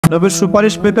নবীর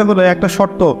সুপারিশ পেতে হলে একটা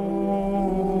শর্ত,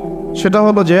 সেটা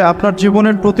হলো যে আপনার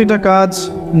জীবনের প্রতিটা কাজ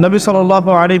নবী সাল্লাল্লাহু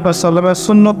আলাইহি ওয়াসাল্লামের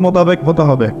সুন্নত মোতাবেক হতে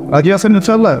হবে। রাজি আছেন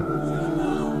ইনশাআল্লাহ?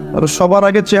 আর সবার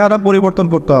আগে চেহারা পরিবর্তন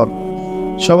করতে হবে।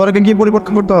 সবার আগে কি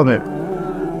পরিবর্তন করতে হবে?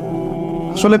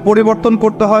 আসলে পরিবর্তন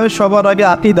করতে হয় সবার আগে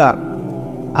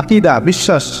আকীদা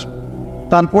বিশ্বাস,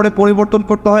 তারপরে পরিবর্তন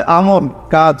করতে হয় আমল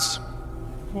কাজ।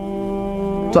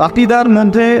 তো আকীদার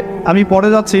মধ্যে আমি পড়ে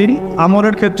যাচ্ছি,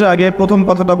 আমলের ক্ষেত্রে আগে প্রথম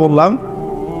কথাটা বললাম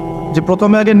যে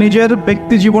প্রথমে আগে নিজের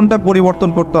ব্যক্তি জীবনটা পরিবর্তন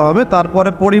করতে হবে, তারপরে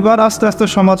পরিবার, আস্তে আস্তে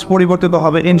সমাজ পরিবর্তিত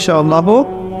হবে ইনশাআল্লাহ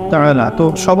তাআলা। তো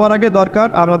সবার আগে দরকার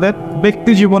আমাদের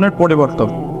ব্যক্তি জীবনের পরিবর্তন।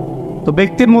 তো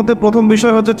ব্যক্তির মধ্যে প্রথম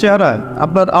বিষয় হচ্ছে চেহারা,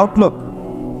 আপনার আউটলুক।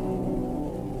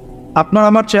 আপনার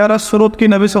আমার চেহারার সুরত কি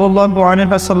নবী সাল্লাল্লাহু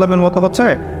আলাইহি ওয়াসাল্লামের মতো হচ্ছে?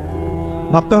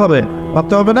 ভাবতে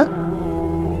হবে না?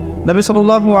 নবী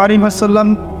সাল্লাল্লাহু আলাইহি ওয়াসাল্লাম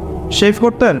শেভ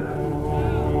করতেন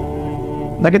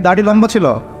নাকি দাড়ি লম্বা ছিল?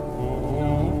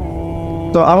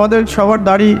 তো আমাদের সবার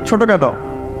দাড়ি ছোট কেন?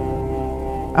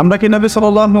 আমরা কি নবী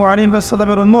সাল্লাল্লাহু আলাইহি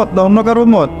ওয়াসাল্লামের উম্মত না অন্য কারো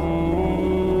উম্মত?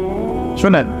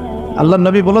 শুনেন, আল্লাহর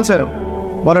নবী বলেছেন,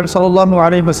 বলেন সাল্লাল্লাহু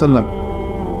আলাইহি ওয়াসাল্লাম,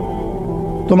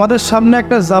 তোমাদের সামনে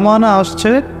একটা জামানা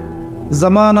আসছে,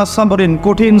 জামানা সাবরিন,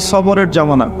 কঠিন সবরের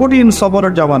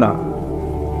জামানা।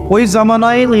 ওই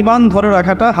জামানায় ঈমান ধরে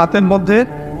রাখাটা হাতের মধ্যে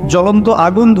জ্বলন্ত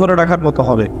আগুন ধরে রাখার মতো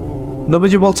হবে।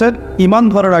 নবীজি বলছেন ঈমান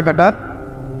ধরে রাখাটা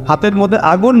হাতের মধ্যে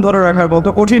আগুন ধরে রাখার মতো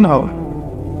কঠিন হবে।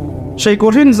 সেই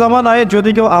কঠিন জামানায়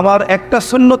যদি কেউ আমার একটা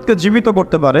সুন্নতকে জীবিত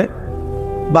করতে পারে,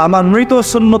 বা আমার মৃত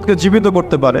সুন্নতকে জীবিত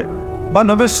করতে পারে, বা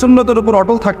নবীর সুন্নতের উপর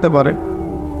অটল থাকতে পারে,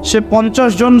 সে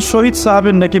 50 জন শহীদ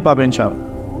সাহাবীর নেকি পাবে ইনশাআল্লাহ।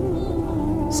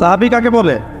 সাহাবী কাকে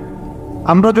বলে?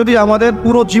 আমরা যদি আমাদের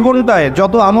পুরো জীবনটায়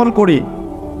যত আমল করি,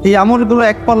 এই আমলগুলো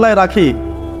এক পাল্লায় রাখি,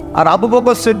 আর আবু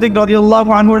বকর সিদ্দিক রাদিয়াল্লাহু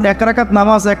আনহুর 1 রাকাত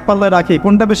নামাজ এক পাল্লায় রাখি,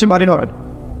 কোনটা বেশি ভারী হয়?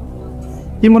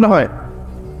 কি মনে হয়?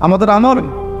 আমাদের আমল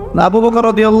না আবু বকর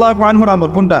রাদিয়াল্লাহু আনহুর আমল?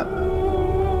 কোনটা?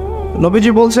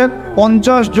 নবীজি বলছেন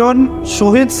 50 জন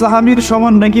শহীদ সাহাবীর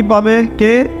সমান নেকি পাবে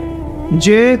কে?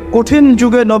 যে কঠিন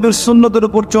যুগে নবীর সুন্নতের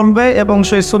উপর চলবে এবং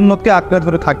সেই সুন্নতকে আঁকড়ে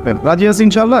ধরে থাকবেন। রাজি আছেন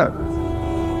ইনশাআল্লাহ?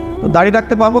 দাড়ি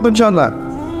রাখতে পারবো তো ইনশাআল্লাহ?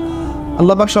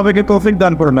 আল্লাহ পাক সবাইকে তৌফিক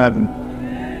দান করুন।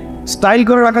 স্টাইল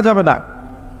করে রাখা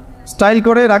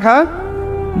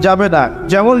যাবে না,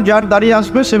 যেমন যার দাড়ি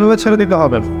আসবে সেভাবে ছেড়ে দিতে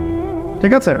হবে,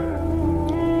 ঠিক আছে?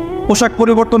 পোশাক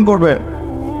পরিবর্তন করবে।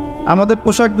 আমাদের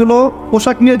পোশাক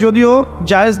নিয়ে যদিও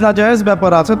জায়েজ না জায়েজ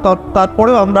ব্যাপার আছে,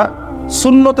 তারপরেও আমরা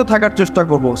সুন্নতে থাকার চেষ্টা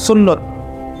করব। সুন্নত,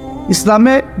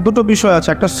 ইসলামে দুটো বিষয় আছে,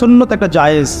 একটা সুন্নত, একটা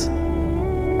জায়েজ।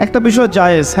 একটা বিষয়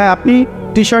জায়েজ, হ্যাঁ আপনি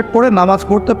টি শার্ট পরে নামাজ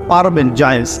পড়তে পারবেন,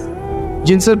 জায়েজ।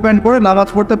 জিন্সের প্যান্ট পরে নামাজ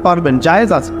পড়তে পারবেন,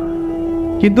 জায়েজ আছে।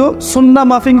 কিন্তু সুন্নাহ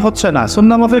মাফিক হচ্ছে না।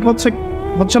 সুন্নাহ মাফিক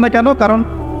হচ্ছে না কেন? কারণ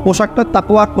পোশাকটা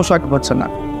তাকওয়ার পোশাক হচ্ছে না।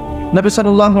 নবী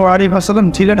সাল্লাল্লাহু আলাইহি ওয়াসাল্লাম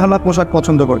ঢিলেঢালা পোশাক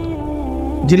পছন্দ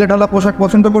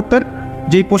করতেন,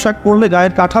 যেই পোশাক পরলে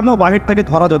গায়ের কাঠামো বাহির থেকে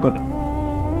ধরা যেত না।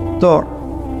 তো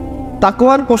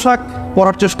তাকওয়ার পোশাক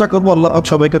পরার চেষ্টা করবো। আল্লাহ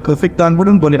সবাইকে তৌফিক দান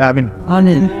করুন, বলি আমিন।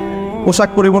 পোশাক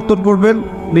পরিবর্তন করবেন,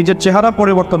 নিজের চেহারা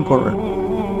পরিবর্তন করবেন।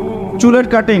 চুলের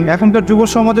কাটিং, এখনকার যুব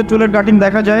সমাজে চুলের কাটিং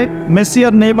দেখা যায় মেসি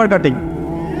আর নেইমার কাটিং।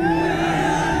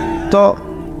 তো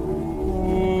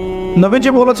নবীজি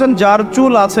বলেছেন যার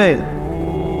চুল আছে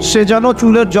সে যেন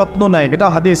চুলের যত্ন নেয়, এটা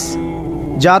হাদিস।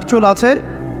 যার চুল আছে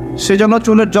সে যেন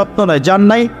চুলের যত্ন নেয়, যার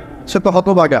নাই সে তো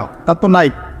হতভাগা, তার তো নাই।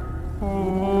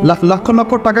 লক্ষ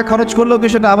লক্ষ টাকা খরচ করলেও কি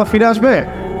সেটা আবার ফিরে আসবে?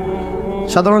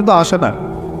 সাধারণত আসে না।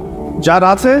 যার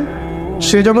আছে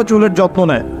সে যেন চুলের যত্ন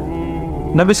নেয়।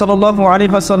 নবী সাল্লাল্লাহু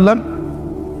আলাইহি ওয়াসাল্লাম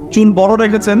চুল বড়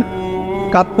রেখেছেন,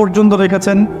 কাঁধ পর্যন্ত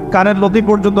রেখেছেন, কানের লতি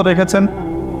পর্যন্ত রেখেছেন।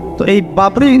 তো এই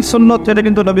বাবরি সুন্নত, এটা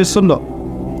কিন্তু নবীর সুন্নত।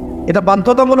 এটা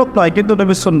বাধ্যতামূলক নয়, কিন্তু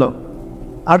নবীর সুন্নত।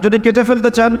 আর যদি কেটে ফেলতে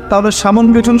চান তাহলে সামন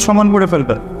পেছন সমান করে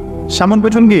ফেলবেন। সামন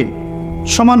পেছন কি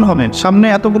সমান হবে? সামনে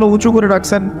এতগুলো উঁচু করে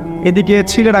রাখছেন, এদিকে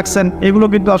ছিঁড়ে রাখছেন, এগুলো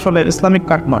কিন্তু আসলে ইসলামিক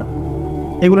কাট নয়।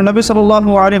 এগুলো নবী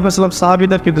সাল্লাল্লাহু আলাইহি ওয়াসাল্লাম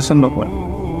সাহাবীদের কিন্তু সুন্নত হয়।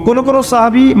 কোনো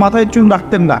সাহাবী মাথায় চুল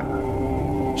রাখতেন না,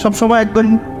 সবসময় একদম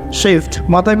শেভড,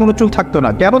 মাথায় কোনো চুল থাকতো না।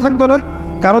 কেন থাকতো না?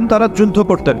 কারণ তারা যুদ্ধ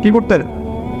করতেন। কি করতেন?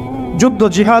 যুদ্ধ,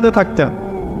 জিহাদে থাকতেন।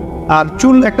 আর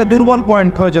চুল একটা দুর্বল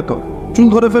পয়েন্ট হয়ে যেত। চুল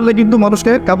ধরে ফেললে কিন্তু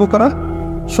মানুষকে কাবু করা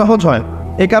সহজ হয়।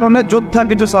 এই কারণে যোদ্ধা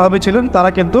কিছু সাহাবী ছিলেন, তারা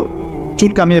কিন্তু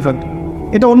চুল কামিয়ে ফেলতেন।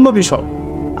 এটা অন্য বিষয়।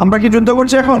 আমরা কি যুদ্ধ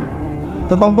করছি এখন?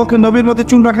 তো কমপক্ষে নবীর মধ্যে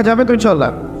চুল রাখা যাবে তো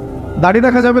ইনশাআল্লাহ, দাড়ি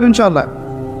রাখা যাবে তো ইনশাআল্লাহ,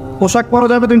 পোশাক পরা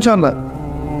যাবে তো ইনশাআল্লাহ।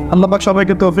 আল্লাহ পাক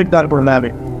সবাইকে তৌফিক দান করুন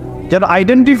আমিন। যেন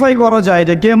আইডেন্টিফাই করা যায়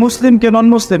যে কে মুসলিম কে নন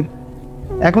মুসলিম।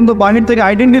 এখন তো বাহির থেকে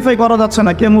আইডেন্টিফাই করা যাচ্ছে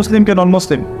না কে মুসলিম কে নন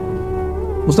মুসলিম,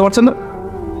 বুঝতে পারছেন না?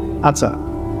 আচ্ছা,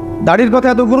 দাড়ির কথা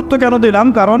এত গুরুত্ব কেন দিলাম,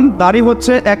 কারণ দাড়ি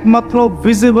হচ্ছে একমাত্র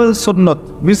ভিজিবল সুন্নত।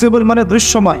 ভিজিবল মানে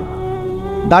দৃশ্যমান।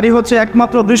 দাড়ি হচ্ছে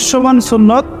একমাত্র দৃশ্যমান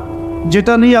সুন্নত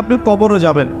যেটা নিয়ে আপনি কবরে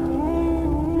যাবেন।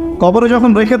 কবরে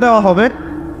যখন রেখে দেওয়া হবে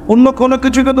অন্য কোনো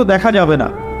কিছু কিন্তু দেখা যাবে না,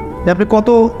 যে আপনি কত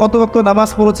ওয়াক্ত নামাজ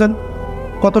পড়েছেন,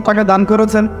 কত টাকা দান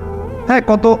করেছেন, হ্যাঁ,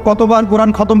 কতবার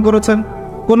কোরআন খতম করেছেন,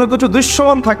 কোনো কিছু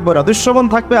দৃশ্যমান থাকবে না। দৃশ্যমান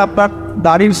থাকবে আপনার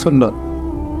দাড়ির সুন্নত,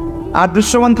 আর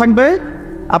দৃশ্যমান থাকবে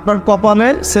আপনার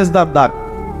কপালের সেজদার দাগ।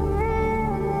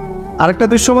 আরেকটা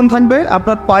দৃশ্যমান থাকবে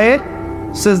আপনার পায়ে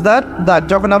সেজদার দাগ।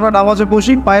 যখন আমরা নামাজে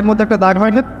বসি পায়ের মধ্যে একটা দাগ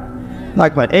হয় না,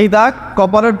 দাগ হয়। এই দাগ,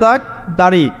 কপালের দাগ,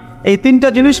 দাড়ি, এই তিনটা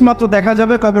জিনিস মাত্র দেখা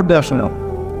যাবে কবর দেওয়ার সময়।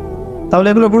 তাহলে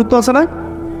এগুলো গুরুত্ব আছে না?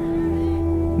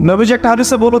 নবীজি একটা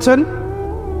হাদিসে বলেছেন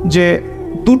যে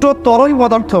দুটো তরল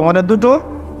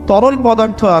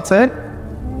পদার্থ আছে,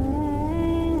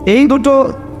 এই দুটো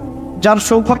যার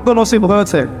সৌভাগ্য নসিব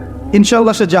হয়েছে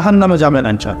ইনশাআল্লাহ সে জাহান্নামে যাবে না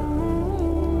ইনশাআল্লাহ।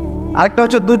 আরেকটা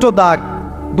হচ্ছে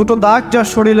দুটো দাগ যার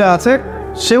শরীরে আছে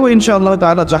সেও ইনশাআল্লাহ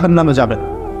তাআলা জাহান্নামে যাবে।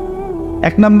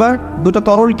 এক নাম্বার দুটো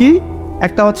তরল কি?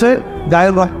 একটা হচ্ছে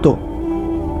গায়ের রক্ত।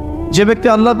 যে ব্যক্তি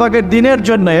আল্লাহ পাকের দ্বীনের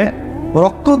জন্য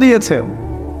রক্ত দিয়েছে,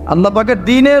 আল্লাহ পাকের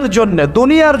দ্বীনের জন্য,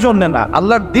 দুনিয়ার জন্য না,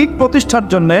 আল্লাহর দিক প্রতিষ্ঠার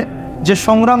জন্য যে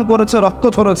সংগ্রাম করেছে, রক্ত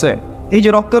ঝরেছে, এই যে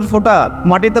রক্তের ফোঁটা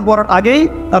মাটিতে পড়ার আগেই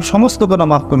তার সমস্ত গুনাহ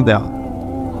মাফ করে দেওয়া।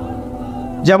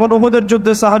 যেমন উহুদের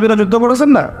যুদ্ধে সাহাবীরা যুদ্ধ করেছেন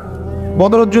না,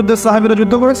 বদরের যুদ্ধে সাহাবীরা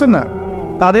যুদ্ধ করেছেন না,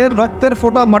 তাদের রক্তের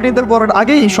ফোঁটা মাটিতে পড়ার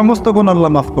আগেই সমস্ত গুনাহ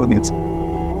আল্লাহ মাফ করে দিয়েছে।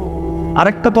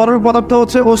 আরেকটা তরল পদার্থ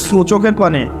হচ্ছে অশ্রু, চোখের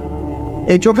পানি।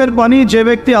 এই চোখের পানি যে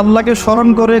ব্যক্তি আল্লাহকে স্মরণ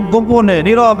করে গোপনে,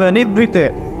 নীরবে, নিভৃতে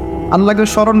আল্লাহকে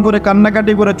স্মরণ করে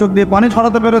কান্নাকাটি করে চোখ দিয়ে পানি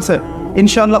ছড়াতে পেরেছে,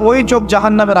 ইনশাআল্লাহ ওই চোখ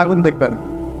জাহান্নামের আগুন দেখবেন।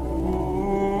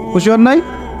 খুশি হন নাই?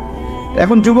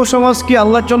 এখন যুব সমাজ কি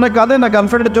আল্লাহর জন্য কাঁদে না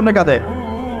গার্লফ্রেন্ডের জন্য কাঁদে?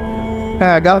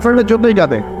 হ্যাঁ, গার্লফ্রেন্ডের জন্যই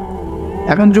কাঁদে।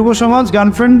 এখন যুব সমাজ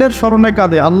গার্লফ্রেন্ডের স্মরণে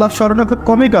কাঁদে, আল্লাহর স্মরণে খুব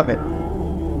কমই কাঁদে।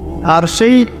 আর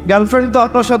সেই গার্লফ্রেন্ড তো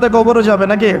আপনার সাথে কবরে যাবে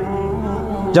নাকি?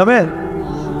 যাবে?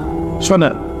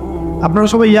 শোনেন, আপনারা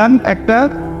সবাই ইয়াং, একটা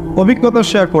অভিজ্ঞতা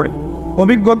শেয়ার করি।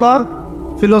 অভিজ্ঞতা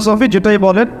ফিলোসফি যেটাই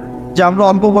বলেন, যে আমরা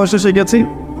অল্প বয়সে শিখেছি,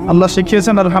 আল্লাহ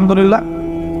শিখিয়েছেন আলহামদুলিল্লাহ।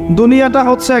 দুনিয়াটা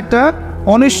হচ্ছে একটা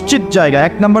অনিশ্চিত জায়গা।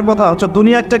 এক নম্বর কথা হচ্ছে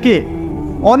দুনিয়া একটা কি?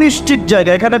 অনিশ্চিত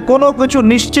জায়গা। এখানে কোনো কিছু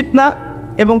নিশ্চিত না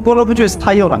এবং কোনো কিছু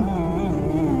স্থায়ীও না।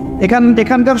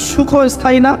 এখানকার সুখও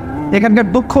স্থায়ী না, এখানকার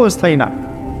দুঃখও স্থায়ী না।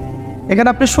 এখানে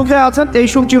আপনি সুখে আছেন, এই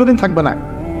সুখ চিরদিন থাকবে না,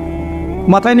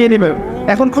 মাথায় নিয়ে নেবে।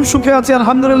 এখন খুব সুখে আছি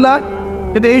আলহামদুলিল্লাহ,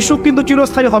 কিন্তু এই সুখ কিন্তু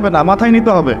চিরস্থায়ী হবে না, মাথায়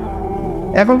নিতে হবে।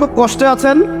 এখন খুব কষ্টে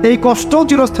আছেন, এই কষ্টও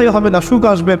চিরস্থায়ী হবে না, সুখ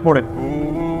আসবে পরে।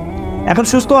 এখন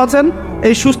সুস্থ আছেন,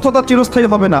 এই সুস্থতা চিরস্থায়ী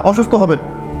হবে না, অসুস্থ হবেন।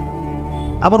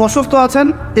 আবার অসুস্থ আছেন,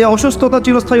 এই অসুস্থতা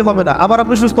চিরস্থায়ী হবে না, আবার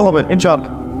আপনি সুস্থ হবেন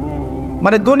ইনশাআল্লাহ।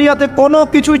 মানে দুনিয়াতে কোনো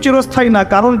কিছুই চিরস্থায়ী না।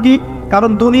 কারণ কি?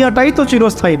 কারণ দুনিয়াটাই তো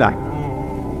চিরস্থায়ী না।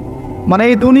 মানে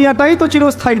এই দুনিয়াটাই তো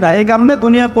চিরস্থায়ী না, এই কারণে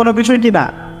দুনিয়ার কোনো কিছুই কি না,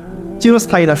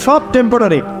 চিরস্থায়ী না, সব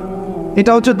টেম্পোরারি।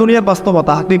 এটা হচ্ছে দুনিয়ার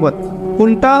বাস্তবতা, হাকিকত।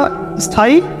 কোনটা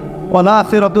স্থায়ী? ওয়ালা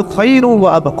আখিরাতু খায়রুন ওয়া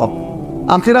আবকা।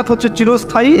 আখিরাত হচ্ছে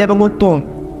চিরস্থায়ী এবং উত্তম,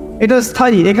 এটা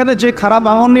স্থায়ী। এখানে যে খারাপ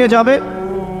আমল নিয়ে যাবে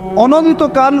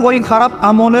অনন্তকাল ওই খারাপ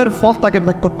আমলের ফল তাকে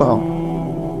ভোগ করতে হবে।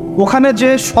 ওখানে যে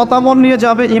সৎ আমল নিয়ে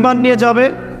যাবে, ঈমান নিয়ে যাবে,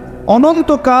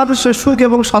 অনন্তকাল সে সুখ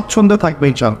এবং স্বাচ্ছন্দ্যে থাকবে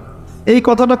ইনশাআল্লাহ। এই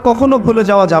কথাটা কখনো ভুলে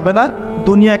যাওয়া যাবে না।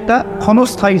 দুনিয়া একটা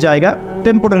ক্ষণস্থায়ী জায়গা,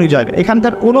 টেম্পোরারি জায়গা,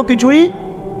 এখানকার কোনো কিছুই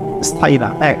স্থায়ী না।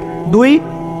 এক। দুই,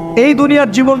 এই দুনিয়ার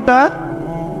জীবনটা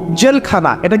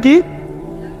জেলখানা। এটা কি?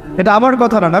 এটা আমার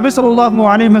কথা না, নবী সাল্লাল্লাহু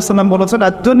আলাইহি ওয়াসাল্লাম বলেছেন,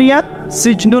 আদ-দুনিয়া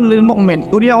সিজনুল লিল মুমিন।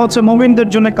 দুনিয়া হচ্ছে মুমিনদের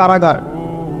জন্য কারাগার।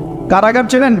 কারাগার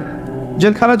চেনেন?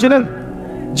 জেলখানা চেনেন?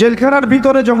 জেলখানার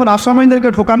ভিতরে যখন আসামিদেরকে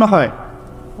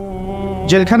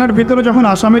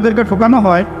ঢোকানো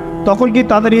হয়, তখন কি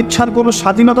তাদের ইচ্ছার কোনো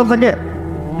স্বাধীনতা থাকে?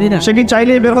 সে কি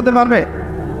চাইলেই বের হতে পারবে?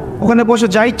 ওখানে বসে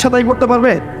যা ইচ্ছা তাই করতে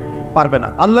পারবে? পারবে না।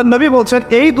 আল্লাহর নবী বলছেন,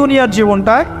 এই দুনিয়ার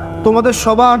জীবনটা তোমাদের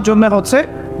সবার জন্য হচ্ছে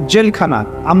জেলখানা।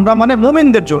 আমরা মানে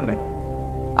মুমিনদের জন্য।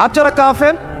 আর যারা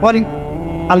কাফের,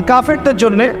 আল কাফেরদের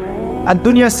জন্য আর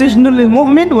দুনিয়া সিজনুল লিল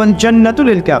মুমিন ওয়াল জান্নাতুল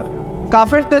লিল কাফির।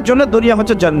 কাফেরদের জন্য দুনিয়া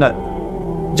হচ্ছে জান্নাত।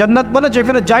 জান্নাত মানে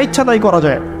যেখানে যা ইচ্ছা তাই করা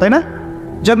যায়, তাই না?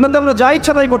 জান্নাতে আমরা যা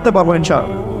ইচ্ছা তাই করতে পারবো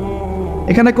ইনশাআল্লাহ।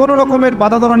 এখানে কোনো রকমের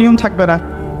বাধা ধরা নিয়ম থাকবে না।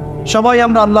 সবাই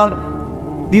আমরা আল্লাহর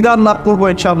দিদার লাভ করবো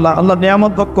ইনশাআল্লাহ, আল্লাহর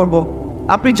নিয়ামত ভোগ করবো।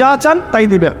 আপনি যা চান তাই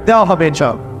দেওয়া হবে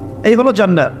ইনশাআল্লাহ। এই হলো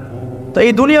জান্নাত। তো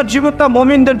এই দুনিয়ার জীবনটা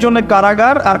মুমিনদের জন্য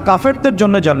কারাগার আর কাফেরদের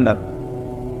জন্য জান্নাত।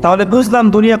 তাহলে বুঝলাম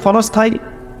দুনিয়া ক্ষণস্থায়ী,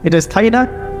 এটা স্থায়ী না।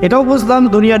 এটাও বুঝলাম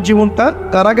দুনিয়ার জীবনটা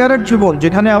কারাগারের জীবন,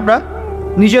 যেখানে আমরা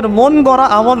নিজের মন গড়া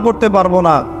আমল করতে পারবো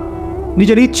না,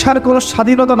 নিজের ইচ্ছার কোনো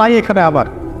স্বাধীনতা নাই এখানে। আবার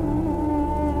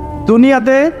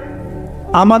দুনিয়াতে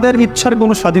আমাদের ইচ্ছার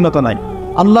কোনো স্বাধীনতা নাই।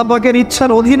 আল্লাহ পাকের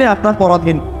ইচ্ছার অধীনে আপনার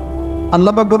পরাধীন।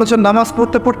 আল্লাহ পাক বলেছেন নামাজ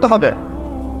পড়তে হবে,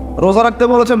 রোজা রাখতে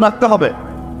বলেছেন রাখতে হবে,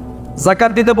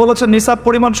 যাকাত দিতে বলেছেন নিসাব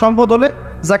পরিমাণ সম্পদ হলে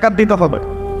যাকাত দিতে হবে,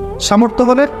 সামর্থ্য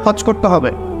হলে হজ করতে হবে,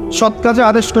 সৎ কাজে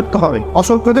আদেশ করতে হবে,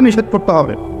 অসৎ কাজে নিষেধ করতে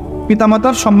হবে,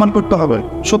 পিতামাতার সম্মান করতে হবে,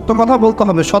 সত্য কথা বলতে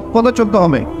হবে, সৎ পথে চলতে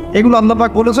হবে। এগুলো আল্লাহ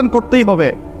পাক বলেছেন করতেই হবে।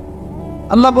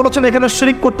 আল্লাহ বলেছেন এখানে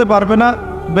শিরক করতে পারবে না,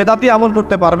 বেদাতি আমল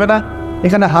করতে পারবে না,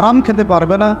 এখানে হারাম খেতে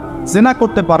পারবে না, জিনা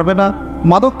করতে পারবে না,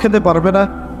 মাদক খেতে পারবে না,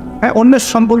 হ্যাঁ, অন্যের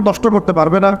সম্পদ নষ্ট করতে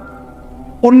পারবে না,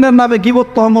 অন্যের নামে গীবত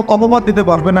তহমত অপবাদ দিতে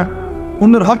পারবে না,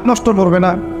 অন্যের হক নষ্ট করবে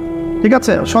না, ঠিক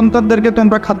আছে, সন্তানদেরকে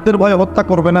তোমরা খাদ্যের ভয়ে হত্যা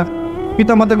করবে না,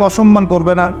 পিতামাতাকে অসম্মান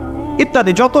করবে না,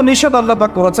 ইত্যাদি যত নিষেধ আল্লাহ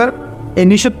পাক করেছেন এই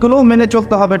নিষেধগুলোও মেনে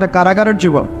চলতে হবে। এটা কারাগারের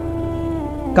জীবন।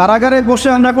 কারাগারে বসে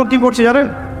আমরা এখন কী করছি জানেন?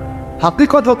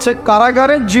 হাকিকত হচ্ছে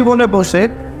কারাগারের জীবনে বসে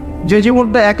যে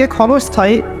জীবনটা একে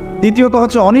ক্ষণস্থায়ী, দ্বিতীয়ত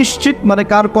হচ্ছে অনিশ্চিত, মানে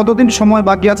কার কতদিন সময়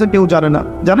বাকি আছে কেউ জানে না,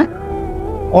 জানে?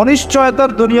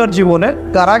 অনিশ্চয়তার দুনিয়ার জীবনে,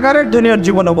 কারাগারের দুনিয়ার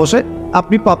জীবনে বসে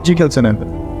আপনি পাবজি খেলছেন।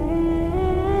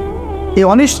 এই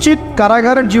অনিশ্চিত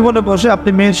কারাগারের জীবনে বসে আপনি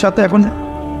মেয়ের সাথে এখন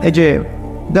এই যে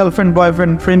গার্লফ্রেন্ড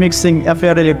বয়ফ্রেন্ড ফ্রি মিক্সিং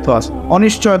অ্যাফেয়ারে লিপ্ত আছে।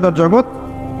 অনিশ্চয়তার জগৎ,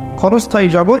 ক্ষণস্থায়ী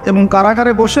জগৎ, এবং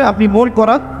কারাগারে বসে আপনি মন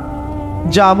করা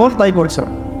যা আমল তাই করছেন।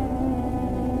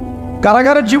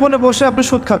 কারাগারের জীবনে বসে আপনি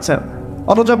সুদ খাচ্ছেন,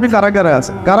 অথচ আপনি কারাগারে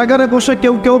আছেন। কারাগারে বসে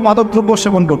কেউ মাদকদ্রব্য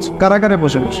সেবন করছে কারাগারে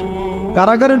বসে বসে।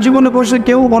 কারাগারের জীবনে বসে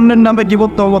কেউ অন্যের নামে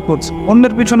গীবত তওবাত করছে,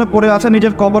 অন্যের পিছনে পড়ে আছে,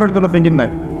 নিজের কবরের কোনো ফিকির নাই।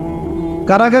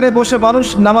 কারাগারে বসে মানুষ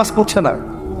নামাজ পড়ছে না।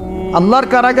 আল্লাহর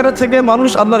কারাগারে থেকে মানুষ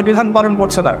আল্লাহর বিধান পালন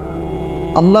করছে না।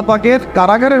 আল্লাহ পাকের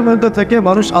কারাগারের মধ্যে থেকে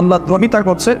মানুষ আল্লাহ দ্রোহিতা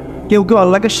করছে, কেউ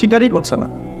আল্লাহকে স্বীকারই করছে না।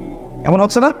 এমন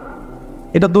হচ্ছে না?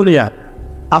 এটা দুনিয়া।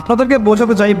 আপনাদেরকে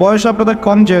বোঝাতে চাই, বয়স আপনাদের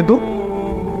কম যেহেতু,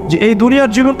 যে এই দুনিয়ার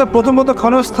জীবনটা প্রথমত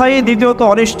ক্ষণস্থায়ী, দ্বিতীয়ত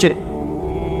অনিশ্চিত,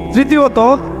 তৃতীয়ত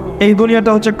এই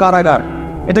দুনিয়াটা হচ্ছে কারাগার।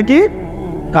 এটা কি?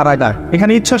 কারাগার।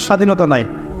 এখানে ইচ্ছার স্বাধীনতা নাই।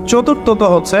 চতুর্থত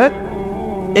হচ্ছে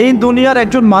এই দুনিয়ার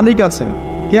একজন মালিক আছে।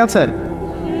 কি আছে?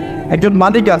 একজন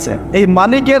মালিক আছে। এই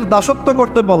মালিকের দাসত্ব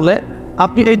করতে বললে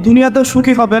আপনি এই দুনিয়াতে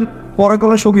সুখী হবেন,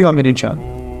 পরকালে সুখী হবেন ইনশাআল্লাহ।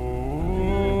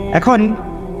 এখন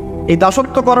এই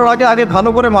দাসত্ব করার আগে ভালো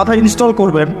করে মাথায় ইনস্টল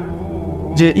করবেন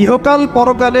যে ইহকাল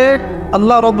পরকালে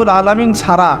আল্লাহ রব্বুল আলামিন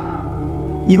ছাড়া,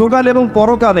 ইহকাল এবং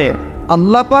পরকালে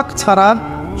আল্লাহ পাক ছাড়া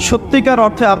সত্যিকার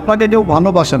অর্থে আপনাকে কেউ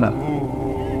ভালোবাসে না।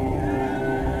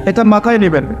 এটা মাথায়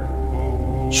নেবেন।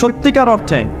 সত্যিকার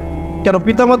অর্থে। কেন?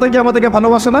 পিতামাতা কি আমাদেরকে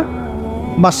ভালোবাসে না?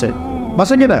 বাসে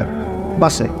কি না?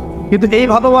 বাসে। কিন্তু এই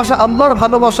ভালোবাসা আল্লাহর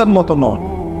ভালোবাসার মতো নয়,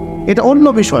 এটা অন্য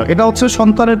বিষয়। এটা হচ্ছে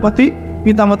সন্তানের প্রতি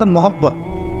পিতামাতার মহব্বত,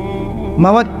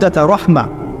 মাওয়াদ্দাতা, রহমা,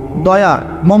 দয়া,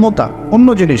 মমতা, অন্য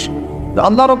জিনিস।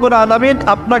 আল্লাহ রাব্বুল আলামিন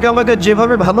আপনাকে আমাকে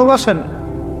যেভাবে ভালোবাসেন,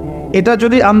 এটা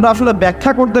যদি আমরা আসলে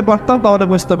ব্যাখ্যা করতে পারতাম তাহলে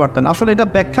বুঝতে পারতেন। আসলে এটা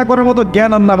ব্যাখ্যা করার মতো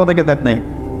জ্ঞান আল্লাহ আমাদেরকে দেন নাই।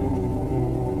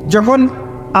 যখন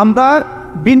আমরা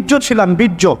বীর্য ছিলাম,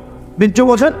 বীর্য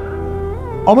বোঝেন?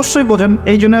 অবশ্যই বোঝেন।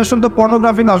 এই জেনারেশন তো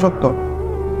পর্নোগ্রাফিতে আসক্ত,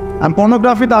 আর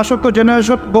পর্নোগ্রাফিতে আসক্ত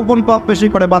জেনারেশন গোপন পাপ বেশি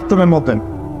করে বাথরুমের মধ্যে।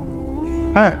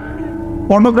 হ্যাঁ,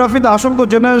 পর্নোগ্রাফিতে আসক্ত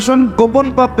জেনারেশন গোপন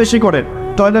পাপ বেশি করে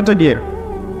টয়লেটে গিয়ে।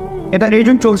 এটা এই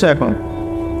জন্য চলছে এখন।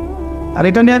 আর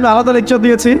এটা নিয়ে আমি আলাদা লেকচার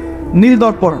দিয়েছি, নীল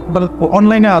দর্পণ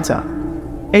অনলাইনে আছে।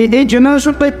 এই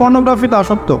জেনারেশনটাই পর্নোগ্রাফিতে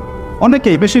আসক্ত,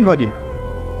 অনেকেই, বেশিরভাগই।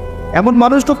 এমন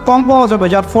মানুষ তো কম পাওয়া যাবে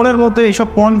যার ফোনের মধ্যে এইসব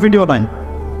পর্ন ভিডিও নাই,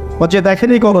 বা যে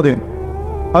দেখেনি কোনোদিন।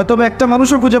 হয়তো একটা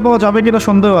মানুষও খুঁজে পাওয়া যাবে কিনা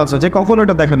সন্দেহ আছে যে কখনো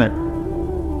এটা দেখে নেয়।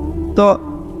 তো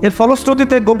এর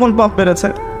ফলশ্রুতিতে গোপন পাপ বেড়েছে।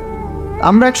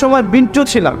 আমরা এক সময় বীর্য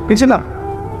ছিলাম, কি ছিলাম?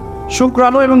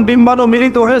 শুক্রাণু এবং ডিম্বাণু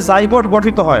মিলিত হয়ে জাইগোট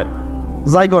গঠিত হয়,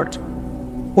 জাইগোট।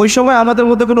 ওই সময় আমাদের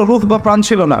মধ্যে কোনো রূহ বা প্রাণ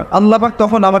ছিল না। আল্লাহ পাক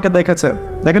তখন আমাকে দেখেছেন,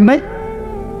 দেখেন নাই?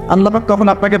 আল্লাহ পাক তখন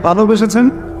আপনাকে ভালোবেসেছেন,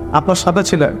 আপনার সাথে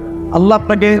ছিলেন। আল্লাহ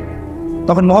আপনাকে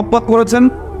তখন মহব্বত করেছেন।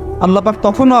 আল্লাহ পাক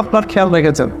তখনও আপনার খেয়াল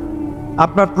রেখেছেন।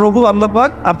 আপনার প্রভু আল্লাহ পাক,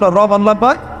 আপনার রব আল্লাহ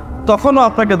পাক তখনও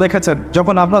আপনাকে দেখেছেন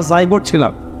যখন আমরা জাইগোট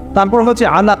ছিলাম। তারপর হচ্ছে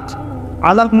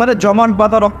আলাক মানে জমাট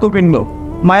বাঁধা রক্তপিণ্ড।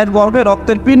 মায়ের গর্ভে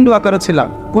রক্তের পিণ্ড আকারে ছিলাম,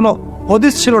 কোনো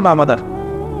হদিস ছিল না আমাদের।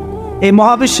 এই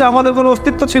মহাবিশ্বে আমাদের কোনো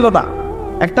অস্তিত্ব ছিল না,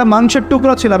 একটা মাংসের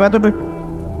টুকরা ছিলাম এতটুকু।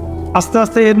 আস্তে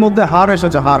আস্তে এর মধ্যে হাড়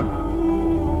এসেছে, হাড়।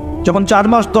 যখন 4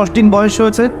 মাস 10 দিন বয়স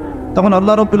হয়েছে, তখন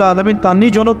আল্লাহ রাব্বুল আলামিন তার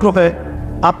নিজ অনুগ্রহে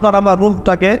আপনার আমার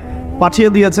রূহটাকে পাঠিয়ে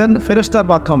দিয়েছেন ফেরেশতার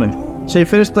মাধ্যমে। সেই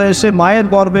ফেরেশতা এসে মায়ের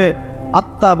গর্ভে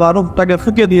আত্মা বা রূহটাকে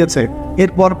ফুঁকে দিয়েছে।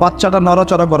 এরপর বাচ্চাটা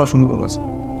নড়াচড়া করা শুরু করেছে।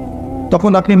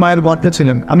 তখন আপনি মায়ের গর্ভে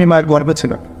ছিলেন, আমি মায়ের গর্ভে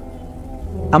ছিলাম।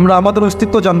 আমরা আমাদের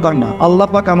অস্তিত্ব জানতাম না। আল্লাহ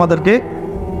পাক আমাদেরকে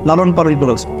লালন পালন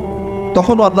করেছে।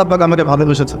 তখনও আল্লাহ পাক আমাকে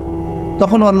ভালোবেসেছে।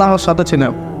 তখনও আল্লাহর সাথে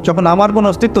ছিলেন যখন আমার কোনো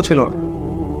অস্তিত্ব ছিল না।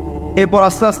 এরপর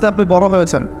আস্তে আস্তে আপনি বড়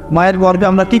হয়েছেন, মায়ের গর্ভে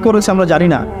আমরা কি করেছি আমরা জানি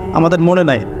না, আমাদের মনে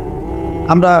নাই।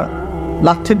 আমরা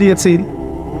লাথি দিয়েছি,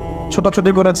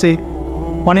 ছোটাছুটি করেছি,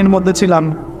 পানির মধ্যে ছিলাম,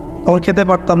 তখন খেতে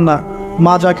পারতাম না,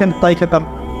 মা যা খেন তাই খেতাম।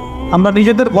 আমরা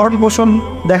নিজেদের ভরণ পোষণ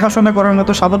দেখাশোনা করার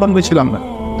মতো স্বাবলম্বী ছিলাম না,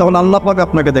 তখন আল্লাহ পাক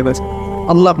আপনাকে দেখেছে,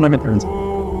 আল্লাহ আপনাকে দেখেছে।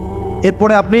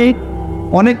 এরপরে আপনি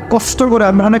অনেক কষ্ট করে,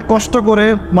 আমরা অনেক কষ্ট করে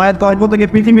মায়ের গর্ভ থেকে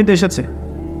পৃথিবীতে এসেছে।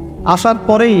 আসার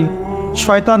পরেই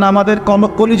শয়তান আমাদের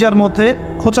কলিজার মধ্যে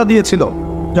খোঁচা দিয়েছিল।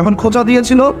 যখন খোঁচা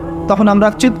দিয়েছিল তখন আমরা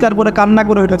চিৎকার করে কান্না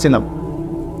করে উঠেছিলাম।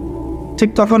 ঠিক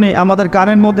তখনই আমাদের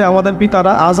কানের মধ্যে আমাদের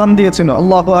পিতারা আজান দিয়েছিল,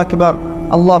 আল্লাহু আকবার,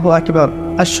 আল্লাহু আকবার,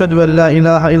 আশহাদু আল্লা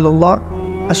ইলাহা ইল্লাল্লাহ,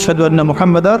 আশহাদু আন্না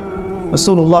মুহাম্মাদার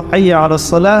রাসূলুল্লাহ, হাইয়া আলাস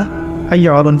সালাহ,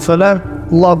 হাইয়া আলাল ফালাহ,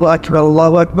 আল্লাহু আকবার,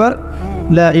 আল্লাহু আকবার,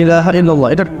 লা ইলাহা ইল্লাল্লাহ।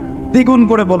 এটা দ্বিগুণ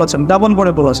করে বলেছেন, ডাবল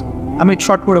করে বলেছেন, আমি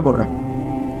শর্ট করে বললাম।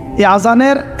 এই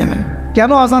আজানের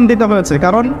কেন আজান দিতে হয়েছে?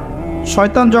 কারণ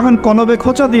শয়তান যখন কলবে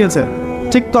খোঁচা দিয়েছে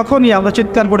ঠিক তখনই আমরা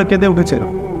চিৎকার করে কেঁদে উঠেছিল।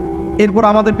 এরপর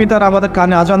আমাদের পিতারা আমাদের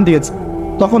কানে আজান দিয়েছে,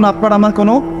 তখন আপনার আমার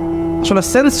কোনো আসলে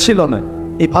সেন্স ছিল না,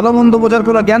 এই ভালো মন্দ বোঝার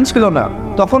কোনো জ্ঞান ছিল না,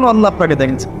 তখনও আল্লাহ আপনাকে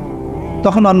দেখেছে,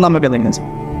 তখন আল্লাহ আমাকে দেখেছে।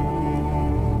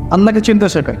 আল্লাহকে চিনতে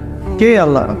শেখায়, কে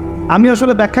আল্লাহ? আমি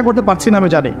আসলে ব্যাখ্যা করতে পারছি না, আমি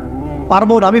জানি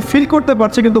পারবো না, আমি ফিল করতে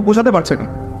পারছি কিন্তু বোঝাতে পারছি না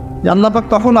যে আল্লাহ পাক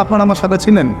তখন আপনার আমার সাথে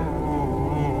ছিলেন।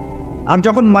 আর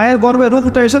যখন মায়ের গর্ভে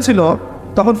রূহটা এসেছিল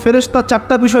তখন ফেরেশতা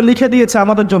 4টা বিষয় লিখে দিয়েছে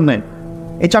আমাদের জন্য।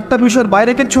 এই 4টা বিষয়ের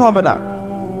বাইরে কিচ্ছু হবে না,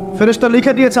 ফেরেশতা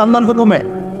লিখে দিয়েছে আল্লাহর হুকুমে।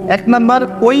 1 নাম্বার,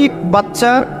 ওই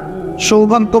বাচ্চা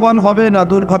সৌভাগ্যবান হবে না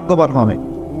দুর্ভাগ্যবান হবে,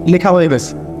 লেখা হয়ে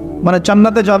গেছে। মানে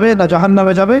জান্নাতে যাবে না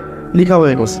জাহান্নামে যাবে, লেখা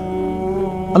হয়ে গেছে।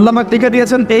 আল্লাহ পাক লিখে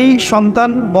দিয়েছেন এই সন্তান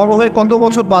বড় হয়ে কত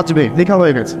বছর বাঁচবে, লেখা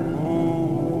হয়ে গেছে।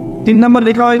 3 নাম্বার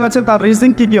লেখা হয়ে গেছে তার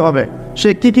রিজিক কী কী হবে, সে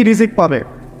কী কী রিজিক পাবে।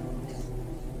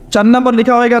 4 নাম্বার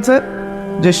লেখা হয়ে গেছে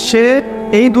যে সে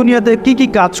এই দুনিয়াতে কি কি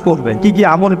কাজ করবে, কি কি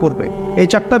আমল করবে। এই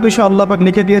 4টা বিষয় আল্লাহ পাক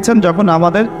লিখে দিয়েছেন যখন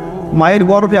আমাদের মায়ের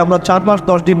গর্ভে আমরা 4 মাস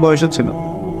 10 দিন বয়সে ছিল।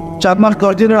 4 মাস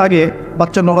 10 দিনের আগে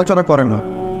বাচ্চা নড়াচড়া করে না,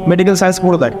 মেডিকেল সায়েন্স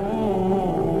পড়ে দেয়।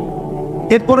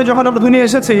 এরপরে যখন আমরা দুনিয়া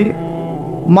এসেছি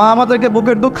মা আমাদেরকে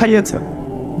বুকের দুধ খাইয়েছে,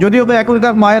 যদিও বা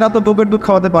এখনকার মায়েরা তো বুকের দুধ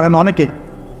খাওয়াতে পারে না, অনেকে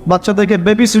বাচ্চাদেরকে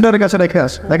বেবি সিটারের কাছে রেখে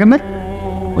আসে, দেখেন না?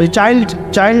 ওই চাইল্ড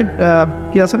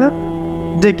কি আছে না,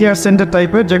 ডে কেয়ার সেন্টার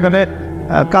টাইপের, যেখানে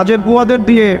কাজের বুয়াদের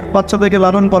দিয়ে বাচ্চাদেরকে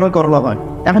লালন পালন করা হয়।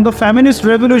 এখন তো ফ্যামিলিস্ট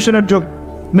রেভলিউশনের যুগ,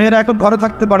 মেয়েরা এখন ঘরে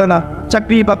থাকতে পারে না,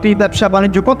 চাকরি বাকরি ব্যবসা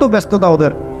বাণিজ্য কত ব্যস্ততা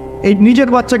ওদের, এই নিজের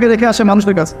বাচ্চাকে রেখে আসে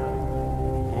মানুষের কাছে,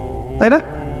 তাই না?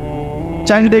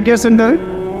 চাইল্ড ডে কেয়ার সেন্টারে।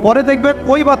 পরে দেখবেন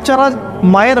ওই বাচ্চারা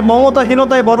মায়ের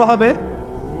মমতাহীনতায় বড় হবে।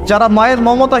 যারা মায়ের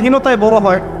মমতাহীনতায় বড়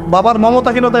হয়, বাবার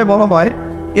মমতাহীনতায় বড় হয়,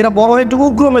 এরা বড় হয়ে একটু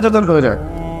উগ্র মেজাজের হয়ে যায়।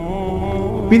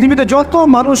 পৃথিবীতে যত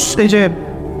মানুষ এই যে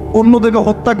অন্যদেরকে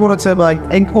হত্যা করেছে বা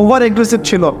ওভার এগ্রেসিভ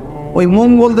ছিল, ওই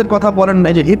মঙ্গলদের কথা বলেন না,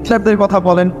 এই যে হিটলারদের কথা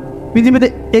বলেন, পৃথিবীতে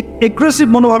এগ্রেসিভ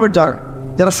মনোভাবের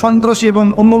যারা সন্ত্রাসী এবং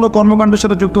অন্য অন্য কর্মকাণ্ডের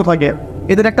সাথে যুক্ত থাকে,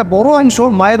 এদের একটা বড় অংশ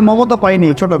মায়ের মমতা পায়নি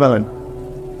ছোটবেলায়।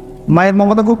 মায়ের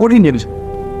মমতা খুব কঠিন জিনিস,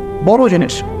 বড়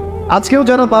জিনিস। আজকেও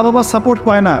যারা বাবা মা সাপোর্ট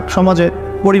পায় না সমাজে,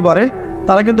 পরিবারে,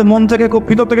 তারা কিন্তু মন থেকে খুব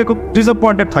ভিতর থেকে খুব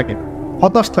ডিসঅ্যাপয়েন্টেড থাকে,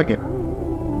 হতাশ থাকে।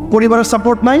 পরিবারের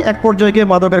সাপোর্ট নাই, এক পর্যায়ে গিয়ে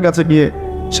মাদকের কাছে গিয়ে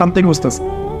শান্তি খুঁজতেছে।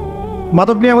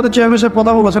 মাদক নিয়ে আমাদের চেয়ারম্যান সাহেব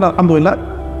কথা বলেছেন, আলহামদুলিল্লাহ।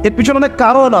 এর পিছনে অনেক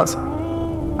কারণ আছে,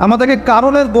 আমাদেরকে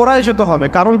কারণের গোড়ায় যেতে হবে।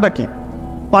 কারণটা কি?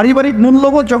 পারিবারিক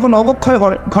মূল্যবোধ যখন অবক্ষয়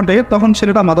ঘটে তখন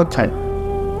ছেলেটা মাদক খায়।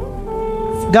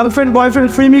 গার্লফ্রেন্ড বয়ফ্রেন্ড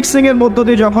ফ্রি মিক্সিংয়ের মধ্য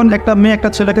দিয়ে যখন একটা মেয়ে একটা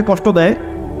ছেলেকে কষ্ট দেয়,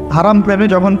 হারাম প্রেমে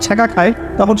যখন ছেঁকা খায়,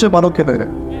 তখন সে মাদক খেতে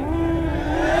যায়।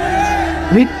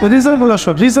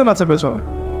 রিজন আছে পেছনে।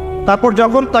 তারপর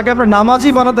যখন তাকে আমরা নামাজি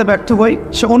বানাতে ব্যর্থ হই,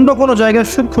 সে অন্য কোনো জায়গায়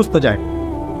সুখ খুঁজতে যায়,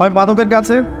 হয় মাদকের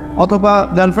কাছে, অথবা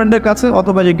গার্লফ্রেন্ডের কাছে,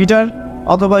 অথবা যে গিটার,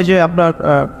 অথবা যে আপনার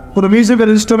কোনো মিউজিক্যাল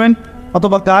ইনস্ট্রুমেন্ট,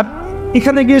 অথবা গান।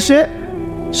 এখানে গিয়ে সে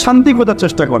শান্তি খোঁজার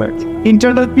চেষ্টা করে,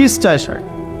 ইন্টারনাল পিস চায়,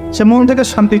 সে মন থেকে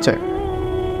শান্তি চায়।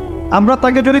 আমরা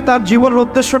তাকে যদি তার জীবনের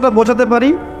উদ্দেশ্যটা বোঝাতে পারি,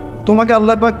 তোমাকে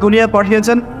আল্লাহ পাক দুনিয়ায়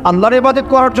পাঠিয়েছেন আল্লাহর ইবাদত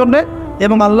করার জন্যে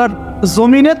এবং আল্লাহর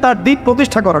জমিনে তার দিক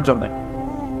প্রতিষ্ঠা করার জন্যে,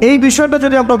 এই বিষয়টা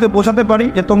যদি আমরা ওকে বোঝাতে পারি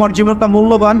যে তোমার জীবনটা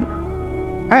মূল্যবান,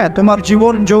 হ্যাঁ, তোমার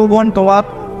জীবন যৌবন, তোমার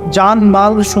জান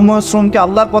মাল সময় শ্রমকে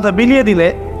আল্লাহর পথে বিলিয়ে দিলে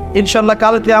ইনশাল্লাহ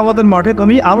কালকে আমাদের মাঠে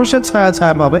তুমি আরশের ছায়া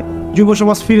ছায়া পাবে, যুব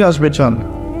সমাজ ফিরে আসবে। চান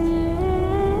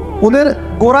ওদের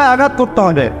গোড়ায় আঘাত করতে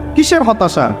হবে। কিসের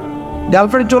হতাশা?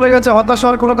 গার্লফ্রেন্ড চলে গেছে, হতাশা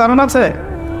হওয়ার কোনো কারণ আছে?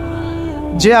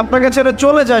 যে আপনাকে ছেড়ে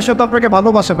চলে যায় সে তো আপনাকে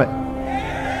ভালোবাসে না,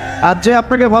 আর যে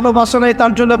আপনাকে ভালোবাসে নাই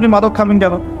তার জন্য আপনি মাদক খাবেন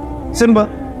কেন? সিম্বা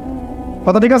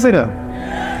কথা ঠিক আছে না?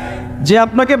 যে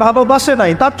আপনাকে ভালোবাসে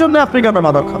নাই তার জন্য আপনি কেন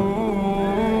মাদক খান?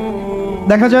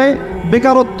 দেখা যায়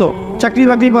বেকারত্ব, চাকরি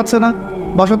বাকরি পাচ্ছে না,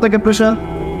 বাসা থেকে প্রেশার,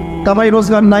 কামাই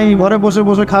রোজগার নাই, ঘরে বসে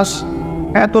বসে খাস,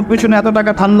 তোর পিছনে এত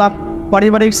টাকা ঠান্ডা,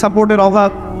 পারিবারিক সাপোর্টের অভাব,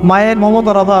 মায়ের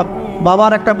মমতার অভাব,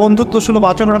 বাবার একটা বন্ধুত্ব সুলভ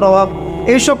আচরণের অভাব,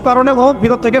 এইসব কারণে ও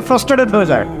ভিতর থেকে ফ্রাস্ট্রেটেড হয়ে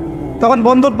যায়। তখন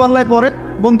বন্ধুর পাল্লায় পরে,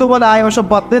 বন্ধু বলে আয় ওসব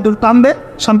বাদ দে, দুটো টান দে,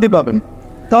 শান্তি পাবেন।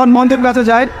 তখন মন্দিরের কাছে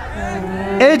যায়,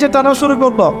 এই যে টানা শুরু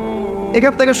করলো,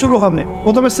 এখান থেকে শুরু হবে।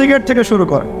 প্রথমে সিগারেট থেকে শুরু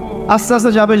করে, আস্তে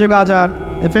আস্তে যাবে যে গাঁজা,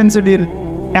 ফেন্সিডিল,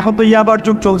 এখন তো ইয়াবার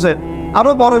যুগ চলছে,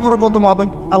 আরও বড় বড় কত মাদক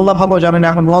আল্লাহ ভালো জানেন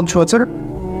এখন লঞ্চ হয়েছে,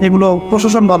 এগুলো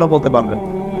প্রশাসন ভালো বলতে পারবে।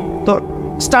 তো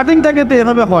স্টার্টিং থেকে তো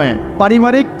এভাবে হয়,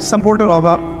 পারিবারিক সাপোর্টের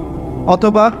অভাব,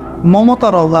 অথবা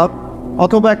মমতার অভাব,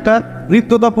 অথবা একটা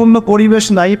হৃদ্যতাপূর্ণ পরিবেশ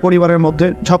নাই পরিবারের মধ্যে,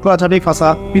 ঝগড়াঝাটি ফাঁসা,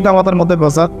 পিতামাতার মধ্যে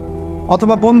ফাঁসা,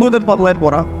 অথবা বন্ধুদের পাল্লায়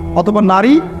পড়া, অথবা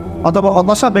নারী, অথবা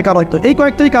হতাশা, বেকারত্ব, এই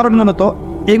কয়েকটাই কারণ মূলত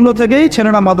এগুলো থেকেই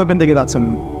ছেলেরা মাদকের দিকে যাচ্ছেন।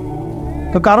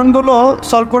 তো কারণগুলো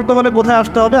সলভ করতে হলে কোথায়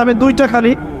আসতে হবে? আমি দুইটা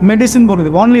খালি মেডিসিন বলে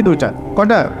দেবো, অনলি দুইটা।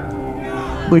 কয়টা?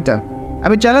 দুইটা।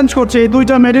 আমি চ্যালেঞ্জ করছি, এই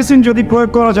দুইটা মেডিসিন যদি প্রয়োগ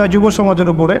করা যায় যুব সমাজের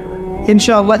উপরে,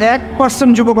 ইনশাআল্লাহ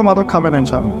 1% যুবক মাদক খাবে না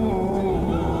ইনশাআল্লাহ।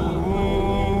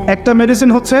 একটা মেডিসিন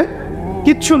হচ্ছে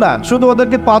কিচ্ছু না, শুধু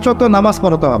ওদেরকে 5 ওয়াক্ত নামাজ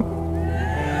পড়াতে হবে।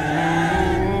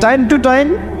 টাইম টু টাইম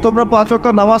তোমরা 5 ওয়াক্ত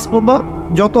নামাজ পড়বা,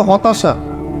 যত হতাশা,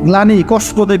 গ্লানি,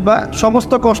 কষ্ট দেখবা,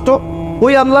 সমস্ত কষ্ট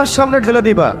ওই আল্লাহর সামনে ঢেলে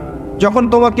দিবা। যখন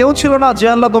তোমার কেউ ছিল না, যে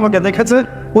আল্লাহ তোমাকে দেখেছে,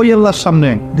 ওই আল্লাহর সামনে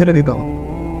ঢেলে দিতে হবে।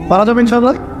 পারা যাবে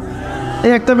ইনশাআল্লাহ।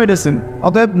 এই একটা মেডিসিন।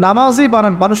 অতএব নামাজই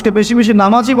বানান, মানুষকে বেশি বেশি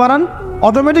নামাজই বানান,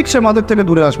 অটোমেটিক সে মাদক থেকে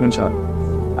দূরে আসবে ইনশাআল্লাহ।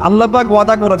 আল্লাহ পাক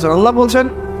ওয়াদা করেছেন, আল্লাহ বলছেন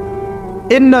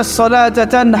ইন্নাস সালাতা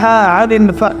তানহা আনিল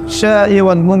ফাহশাই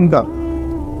ওয়াল মুনকার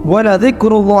ওয়া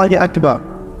লাযিকরুল্লাহি আকবার।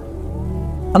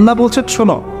 আল্লাহ বলছেন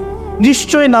শোনো,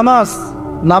 নিশ্চয়ই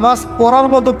নামাজ পড়ার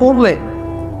মতো পড়লে,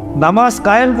 নামাজ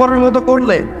কায়েম করার মতো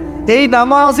করলে, এই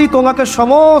নামাজই তোমাকে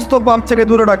সমস্ত পাপ থেকে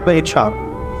দূরে রাখবে ইনশাআল্লাহ।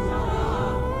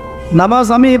 নামাজ,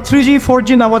 আমি 3G 4G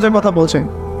নামাজের কথা বলছি,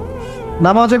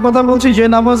 নামাজের কথা বলছি যে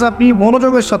নামাজ আপনি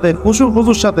মনোযোগের সাথে,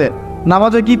 হুজুর সাথে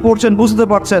নামাজে কি পড়ছেন বুঝতে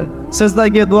পারছেন, সেজদায়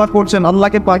গিয়ে দোয়া করছেন,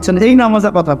 আল্লাহকে পাচ্ছেন, এই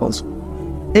নামাজের কথা বলছে।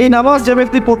 এই নামাজ যে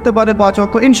ব্যক্তি পড়তে পারে 5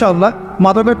 ওয়াক্ত, ইনশাআল্লাহ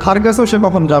মাদকের ধার কাছেও সে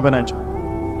কখন যাবে না।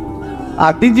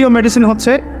 আর দ্বিতীয় মেডিসিন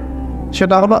হচ্ছে,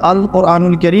 সেটা হলো আল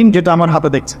কোরআনুল কারীম, যেটা আমার হাতে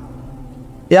দেখছে।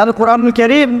 এই আল কোরআনুল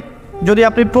কারীম যদি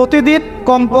আপনি প্রতিদিন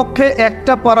কমপক্ষে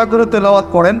 1টা পারা করে তেলাওয়াত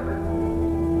করেন,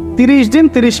 30 দিন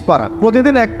 30 পারা,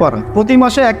 প্রতিদিন 1 পারা, প্রতি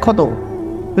মাসে 1 খতম,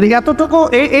 যদি এতটুকু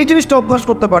এই জিনিসটা অভ্যাস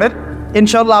করতে পারেন,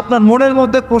 ইনশাআল্লাহ আপনার মনের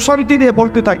মধ্যে প্রশান্তি দিয়ে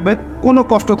ভর্তি থাকবে, কোনো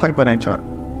কষ্ট থাকবে না ইনশাআল্লাহ।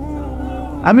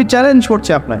 আমি চ্যালেঞ্জ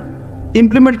করছি আপনার,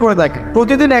 ইমপ্লিমেন্ট করে দেখেন,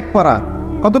 প্রতিদিন 1 পারা,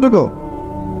 কতটুকু?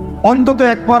 অন্তত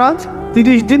 1 পারা,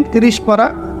 30 দিন 30 পারা,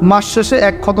 মাস শেষে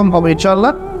 1 খতম হবে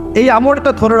ইনশাআল্লাহ। এই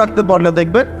আমলটা ধরে রাখতে পারলে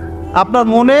দেখবেন আপনার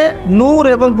মনে নূর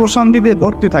এবং প্রশান্তি দিয়ে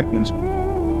ভর্তি থাকবেন।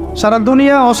 সারা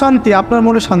দুনিয়া অশান্তি, আপনার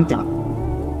মনে শান্তি,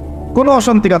 কোনো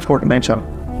অশান্তি কাজ করবে না ইনশাআল্লাহ।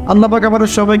 আল্লাহ পাক আমাদের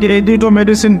সবাইকে এই দুটো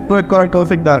মেডিসিন প্রয়োগ করার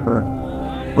তৌফিক দান করেন।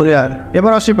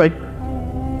 এবার আসি ভাই,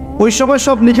 ওই সময়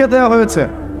সব লিখে দেওয়া হয়েছে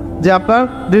যে আপনার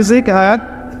রিজিক, হায়াত,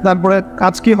 তারপরে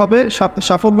কাজ কি হবে,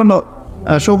 সাফল্য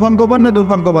সৌভাগ্যবান না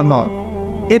দুর্ভাগ্যবান নয়।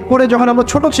 এরপরে যখন আমরা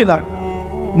ছোট ছিলাম,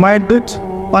 মায়ের দুধ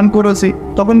পান করেছি,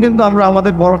 তখন কিন্তু আমরা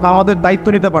আমাদের দায়িত্ব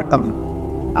নিতে পারতাম না।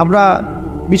 আমরা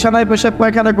বিছানায় পেশাব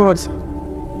পায়খানা করেছি,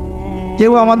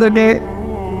 কেউ আমাদেরকে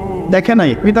দেখে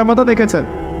নাই, পিতামাতা দেখেছেন,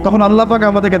 তখন আল্লাহ পাক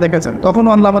আমাদেরকে দেখেছেন, তখনও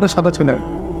আল্লাহ আমাদের সাথে ছিলেন।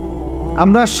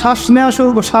 আমরা শ্বাস নেওয়া শুরু,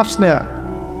 শ্বাস নেওয়া,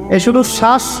 এই শুধু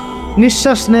শ্বাস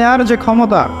নিঃশ্বাস নেওয়ার যে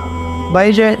ক্ষমতা বা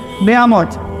এই যে নিয়ামত,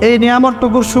 এই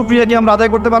নিয়ামতটুকুর সুক্রিয়া কি আমরা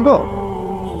আদায় করতে পারবো?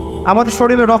 আমাদের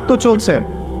শরীরে রক্ত চলছে,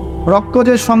 রক্ত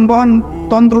যে সংবহন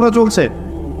তন্ত্রটা চলছে,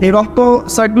 এই রক্ত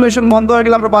সার্কুলেশন বন্ধ হয়ে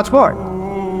গেলে আমরা বাঁচব?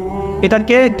 এটা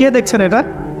কে দেখছেন? এটা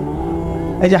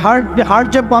এই যে হার্ট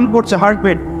যে পাম্প করছে,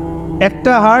 হার্টবিট,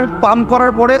 একটা হার্ট পাম্প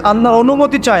করার পরে আল্লাহ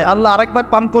অনুমতি চায়, আল্লাহ আরেকবার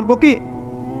পাম্প করবো কি?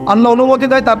 আল্লাহ অনুমতি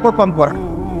দেয়, তারপর পাম্প করা।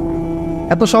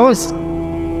 এত সহজ?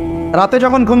 রাতে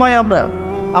যখন ঘুমাই আমরা,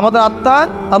 আমাদের আত্মা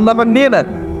আল্লাহ নিয়ে নেন,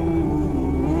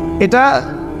 এটা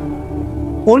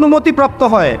অনুমতি প্রাপ্ত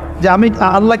হয় যে আমি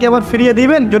আল্লাহকে আবার ফিরিয়ে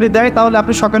দিবেন, যদি দেয় তাহলে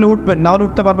আপনি সকালে উঠবেন, না হলে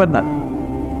উঠতে পারবেন না।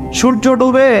 সূর্য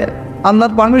ডুবে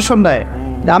আল্লাহর পারমিশন দেয়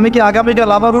যে আমি কি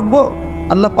আগামীকাল আবার উঠবো,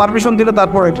 আল্লাহ পারমিশন দিলে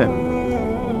তারপর ওঠেন।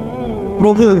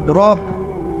 প্রভু রব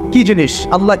কি জিনিস,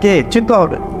 আল্লাহকে চিন্তা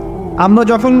হবে। আমরা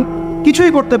যখন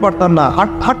কিছুই করতে পারতাম না,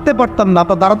 হাঁটতে পারতাম না,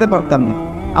 বা দাঁড়াতে পারতাম না,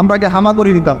 আমরা আগে হামা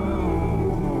করে দিতাম,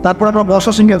 তারপর আমরা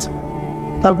বসা শিখেছি,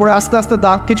 তারপরে আস্তে আস্তে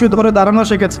কিছু ধরে দাঁড়ানো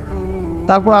শিখেছি,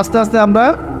 তারপর আস্তে আস্তে আমরা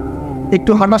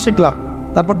একটু হাঁটা শিখলাম,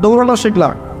 তারপর দৌড়ানো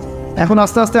শিখলাম। এখন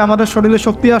আস্তে আস্তে আমাদের শরীরে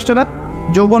শক্তি আসছে না,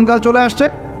 যৌবনকাল চলে আসছে,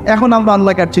 এখন আমরা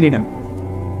আল্লাহকে আর চিনি না।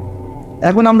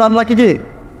 এখন আমরা আল্লাহকে কি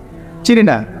চিনি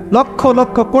না। লক্ষ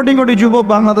লক্ষ কোটি কোটি যুবক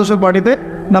বাংলাদেশের বাড়িতে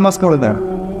নামাজ পড়ে দেয়,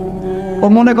 ও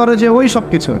মনে করে যে ওই সব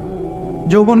কিছু,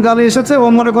 যৌবনকালে এসেছে, ও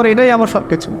মনে করে এটাই আমার সব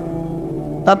কিছু।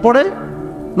 তারপরে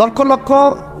লক্ষ লক্ষ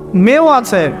মেয়েও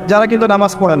আছে যারা কিন্তু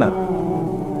নামাজ পড়ে না,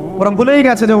 ওরা ভুলেই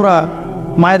গেছে যে ওরা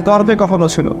মায়ের গর্ভে কখনো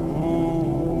ছিল।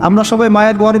 আমরা সবাই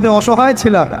মায়ের গর্ভে অসহায়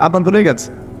ছিলাম, আপনার ভুলে গেছে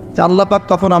যে আল্লাহ পাক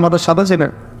তখন আমাদের সাথে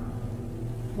ছিলেন।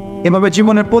 এভাবে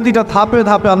জীবনের প্রতিটা ধাপে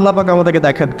ধাপে আল্লাহ পাক আমাদেরকে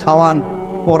দেখেন, খাওয়ান,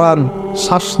 পড়ান,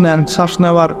 শ্বাস নেন, শ্বাস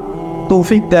নেওয়ার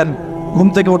তৌফিক দেন, ঘুম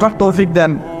থেকে ওঠার তৌফিক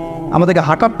দেন, আমাদেরকে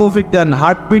হাঁটার তৌফিক দেন,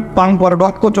 হার্টবিট পাং করে,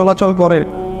 রক্ত চলাচল করে।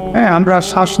 হ্যাঁ, আমরা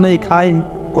শ্বাস নেই, খাই,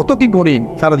 কত কি করি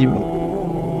সারা জীবন।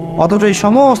 অথচ এই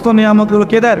সমস্ত নিয়ামতগুলো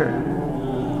কে দেন?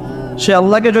 সে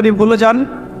আল্লাহকে যদি ভুলে যান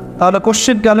তাহলে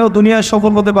কশ্চিৎ কালেও দুনিয়ায়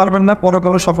সফল হতে পারবেন না,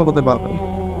 পরকালে সফল হতে পারবেন।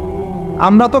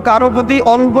 আমরা তো কারো প্রতি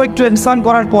অল্প একটু ইনসান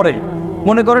করার পরে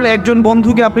মনে করেন একজন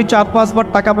বন্ধুকে আপনি 4-5 বার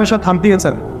টাকা পয়সা ধার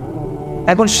দিয়েছেন,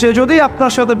 এখন সে যদি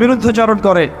আপনার সাথে বিরুদ্ধাচরণ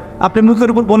করে, আপনি মুখের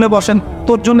উপর বলে বসেন,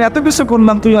 তোর জন্য এত কিছু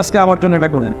করলাম, তুই আজকে আমার জন্য এটা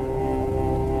করেন।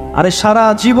 আরে সারা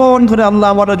জীবন ধরে আল্লাহ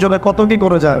আমাদের জন্য কত কি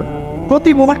করে যায়,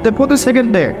 প্রতি মুহূর্তে, প্রতি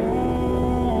সেকেন্ডে।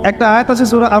 একটা আয়াত আছে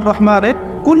সূরা আর-রহমানে,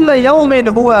 কুল্লু ইয়াউমিন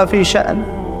হুয়া ফি শান,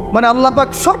 মানে আল্লাহ পাক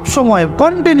সব সময়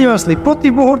কন্টিনিউয়াসলি প্রতি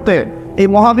মুহূর্তে এই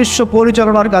মহাবিশ্ব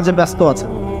পরিচালনার কাজে ব্যস্ত আছে।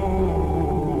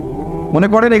 মনে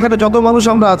করেন এখানে যত মানুষ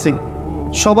আমরা আছি,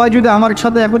 সবাই যদি আমার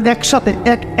সাথে এখন একসাথে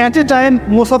এট এ টাইম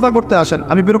মুসাফা করতে আসেন,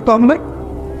 আমি বিরক্ত হব না?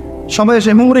 সবাই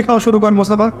এসে মুহুরি খাওয়া শুরু করেন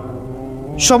মুসাফা,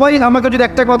 সবাই আমাকে যদি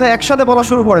একটা কথা একসাথে বলা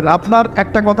শুরু করেন, আপনার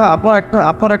একটা কথা,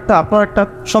 আপনার একটা,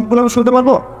 সবগুলো আমি শুনতে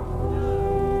পারবো?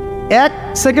 1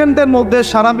 সেকেন্ডের মধ্যে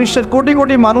সারা বিশ্বের কোটি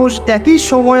কোটি মানুষ একই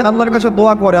সময় আল্লাহর কাছে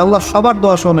দোয়া করে, আল্লাহ সবার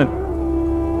দোয়া শোনেন,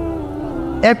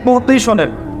 এক মুহূর্তেই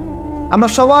শোনেন। আমরা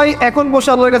সবাই এখন বসে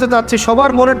আল্লাহর কাছে যাচ্ছি,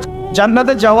 সবার মনে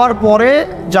জান্নাতে যাওয়ার পরে,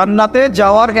 জান্নাতে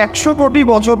যাওয়ার 100 কোটি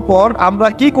বছর পর আমরা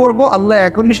কি করব আল্লাহ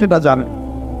এখনই সেটা জানেন,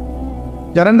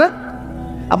 জানেন না?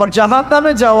 আবার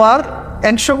জাহান্নামে যাওয়ার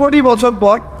 100 কোটি বছর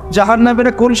পর জাহান্নামের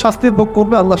কোন শাস্তি ভোগ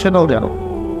করবে আল্লাহ সেটাও জানো।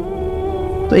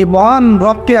 তো এই মহান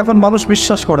রবকে এখন মানুষ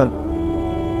বিশ্বাস করেন।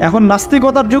 এখন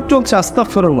নাস্তিকতার যুগ চলছে,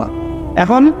 আস্তাগফিরুল্লাহ।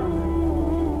 এখন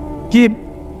কি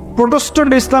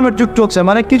প্রোটেস্ট্যান্ট ইসলামের যুগ চলছে,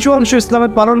 মানে কিছু অংশ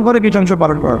ইসলামের পালন করে, কিছু অংশ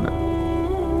পালন করে না।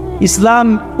 ইসলাম,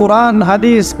 কোরআন,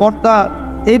 হাদিস, পর্দা,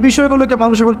 এই বিষয়গুলোকে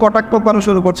মানুষ এখন কটাক্ষ করা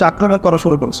শুরু করছে, আক্রমণ করা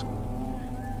শুরু করছে।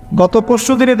 গত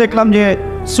পরশু দিনে দেখলাম যে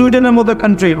সুইডেনের মতো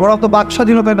কান্ট্রি, ওরা তো বাক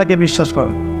স্বাধীনতায় নাকি বিশ্বাস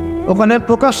করে, ওখানে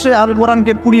প্রকাশ্যে আল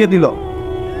কোরআনকে পুড়িয়ে দিল।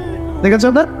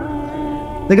 দেখেছেন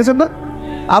না?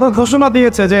 আরো ঘোষণা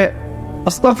দিয়েছে যে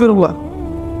আস্তাগফিরুল্লাহ,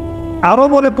 আরো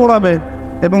বলে পড়াবে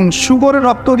এবং শুকরের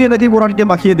রক্ত দিয়ে নাকি কোরআনকে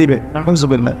মাখিয়ে দিবে।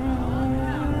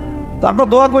 তারপর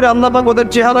দোয়া করে আল্লাহ পাক ওদের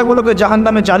চেহারাগুলোকে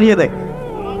জাহান্নামে জ্বালিয়ে দেয়।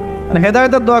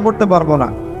 হেদায়েতের দোয়া করতে পারবো না,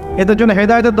 এদের জন্য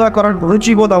হেদায়েতের দোয়া করার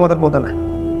রুচিবোধ আমাদের মধ্যে নাই।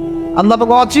 আল্লাহ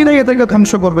পাক অচিরেই এদেরকে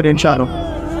ধ্বংস করবেন ইনশাআল্লাহ,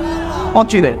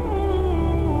 অচিরে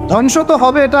ধ্বংস তো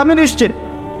হবে, এটা আমি নিশ্চিত।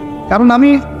 কারণ আমি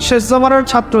শেষ জামানার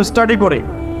ছাত্র, স্টাডি করে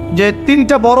যে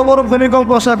 3টা বড় বড় ভূমিকম্প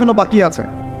আসা এখনো বাকি আছে।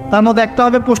 তার মধ্যে একটা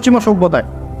হবে পশ্চিমা সভ্যতায়,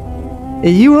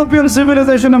 এই ইউরোপিয়ান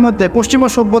সিভিলাইজেশনের মধ্যে পশ্চিমা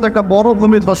সভ্যতা একটা বড়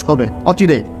ভূমিধ্বস হবে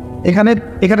অচিরে। এখানে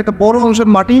একটা বড় অংশের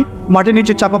মাটির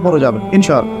নিচে চাপা পড়ে যাবে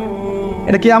ইনশাআল্লাহ।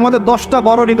 এটা কি আমাদের 10টা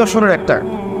বড় নিদর্শনের একটা।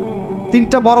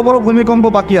 3টা বড় বড় ভূমিকম্প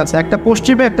বাকি আছে, একটা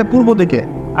পশ্চিমে, একটা পূর্ব দিকে,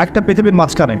 একটা পৃথিবীর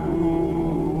মাঝখানে।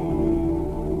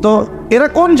 তো এরা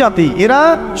কোন জাতি? এরা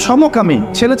সমকামী,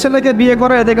 ছেলেকে বিয়ে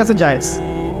করা এদের কাছে জায়েজ।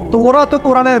 তো ওরা তো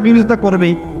কোরআনের বিরোধিতা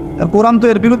করবেই, কোরআন তো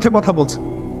এর বিরুদ্ধে কথা বলছে।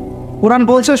 কোরআন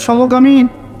বলছে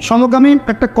সমকামী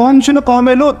একটা কম ছিল,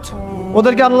 কমে লুত,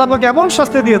 ওদেরকে আল্লাহ পাক এমন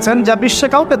শাস্তি দিয়েছেন যা বিশ্বে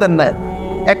কাউকে দেন না।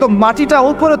 একদম মাটিটা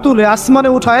উপরে তুলে আসমানে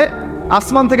উঠায়,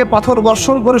 আসমান থেকে পাথর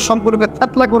বর্ষণ করে সম্পূর্ণকে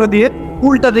থাতলা করে দিয়ে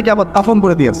উল্টা দিকে আবার দাফন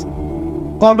করে দিয়েছে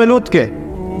কমে লুতকে।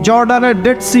 জর্ডানের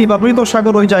ডেড সি বা মৃত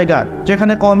সাগর, ওই জায়গা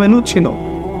যেখানে কমে লুত ছিল।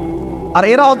 আর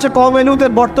এরা হচ্ছে কমে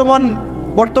লুতের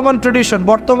বর্তমান ট্রেডিশন,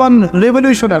 বর্তমান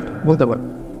রেভলিউশনার বলতে পারে,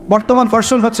 বর্তমান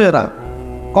ভার্সন হচ্ছে এরা।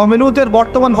 কমে লুতের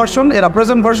বর্তমান ভার্সন এরা,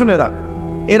 প্রেজেন্ট ভার্সন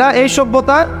এরা এই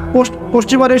সভ্যতা,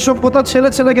 পশ্চিমার এই সভ্যতা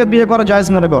ছেলেকে বিয়ে করা জায়েজ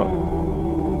মনে করে।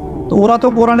 তো ওরা তো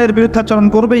কোরআনের বিরুদ্ধাচরণ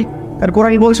করবেই। আর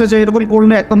কোরআন বলছে যে এরকম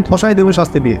করলে একদম ধসাই দেবে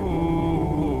শাস্তি দিয়ে।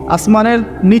 আসমানের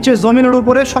নিচে, জমিনের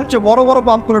উপরে সবচেয়ে বড় বড়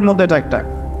পাপগুলোর মধ্যে এটা একটা।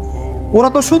 ওরা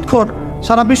তো সুদখোর,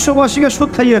 সারা বিশ্ববাসীকে সুদ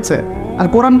খাইয়েছে। আর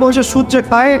কোরআন বলছে সুদ যে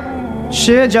খায়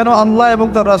সে যেন আল্লাহ এবং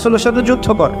তার রাসূলের সাথে যুদ্ধ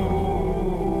করে।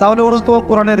 তাহলে ওরা তো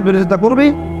কোরআনের বিরোধিতা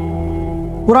করবেই।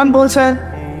 কোরআন বলছে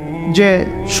যে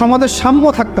সমাজে সাম্য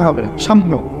থাকতে হবে,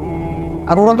 সাম্য।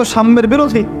 আর ওরা তো সাম্যের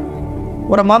বিরোধী।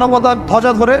 ওরা মানবতার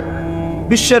ধ্বজা ধরে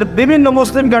বিশ্বের বিভিন্ন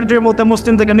মুসলিম কান্ট্রির মধ্যে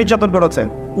মুসলিম থেকে নির্যাতন করেছে।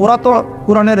 ওরা তো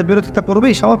কোরআনের বিরোধিতা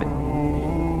করবেই, স্বাভাবিক।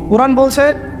 কোরআন বলছে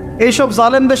এইসব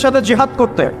জালেমদের সাথে জিহাদ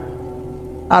করতে,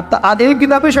 আর এই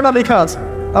কিতাবে সেটা লেখা আছে।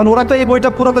 কারণ ওরা তো এই বইটা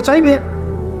পুরাতে চাইবে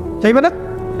না।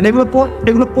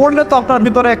 এগুলো পড়লে তো আপনার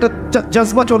ভিতরে একটা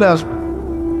জজবা চলে আসবে,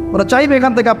 ওরা চাইবে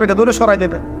এখান থেকে আপনাকে দূরে সরাই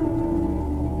দেবে।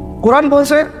 কোরআন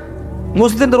বলছে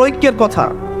মুসলিমদের ঐক্যের কথা,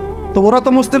 তো ওরা তো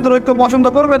মুসলিমদের ঐক্য পছন্দ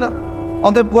করবে না,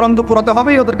 অতএব কোরআন তো পুরাতে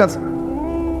হবেই ওদের কাছে।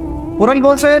 কোরআন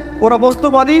বলছে ওরা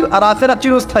বস্তুবাদী আর আখেরাত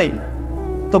চিরস্থায়ী,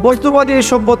 তো বস্তুবাদী এই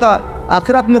সভ্যতা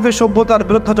আখেরাতমুখী সভ্যতার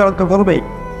বিরুদ্ধাচরণ করবেই।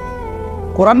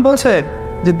 কোরআন বলছে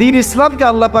যে দ্বীন ইসলামকে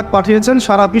আল্লাহ পাক পাঠিয়েছেন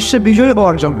সারা বিশ্বে বিজয়ী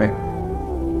হওয়ার জন্যে,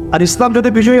 আর ইসলাম যদি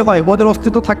বিজয়ী হয় ওদের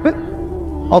অস্তিত্ব থাকবে,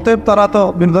 অতএব তারা তো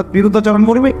বিরুদ্ধাচরণ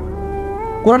করবে।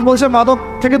 কোরআন বলছে মাদক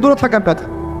থেকে দূরে থাকার কথা,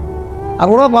 আর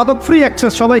ওরা মাদক ফ্রি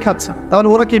অ্যাক্সেস সবাই খাচ্ছে, তাহলে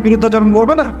ওরা কি বিরুদ্ধাচরণ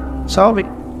করবে না? স্বাভাবিক।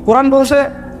 কোরআন বলছে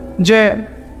যে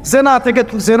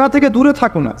জেনা থেকে দূরে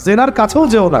থাকো না, জেনার কাছেও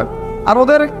যেও না। আর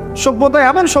ওদের সভ্যতা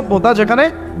এমন সভ্যতা যেখানে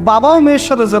বাবাও মেয়ের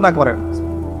সাথে জেনা করেন।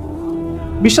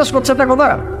 বিশ্বাস করছে একটা কথা,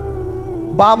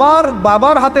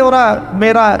 বাবার হাতে ওরা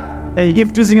মেয়েরা এই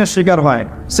গিফটিজিং এর শিকার হয়,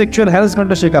 সেক্সুয়াল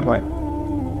হ্যারাসমেন্টের শিকার হয়,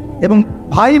 এবং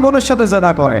ভাই বোনের সাথে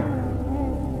জেনা করে।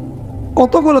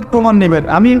 কতগুলো প্রমাণ নেবেন?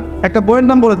 আমি একটা বইয়ের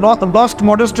নাম বলে লস্ট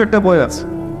মডেস্ট একটা বই আছে,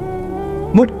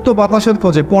 মুক্ত বাতাসের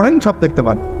খোঁজে, পড়েন, সব দেখতে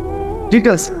পান,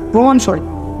 ডিটেলস প্রমাণ সই।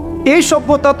 এই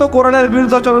সভ্যতা তো কোরআনের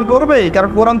বিরুদ্ধাচরণ করবেই, কারণ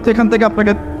কোরআন তো এখান থেকে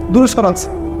আপনাকে দূরে সরাচ্ছে।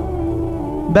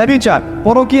 ব্যভিচার,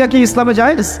 পরকীয়া কি ইসলামে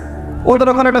জায়েজ? ওদের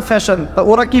ওখানে একটা ফ্যাশন, তা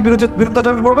ওরা কি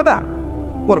বিরুদ্ধাচরণ করবে না?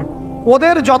 করবে।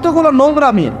 ওদের যতগুলো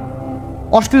নোংরামি,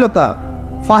 অশ্লীলতা,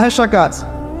 ফাহেসা কাজ,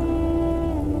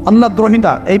 আল্লাহ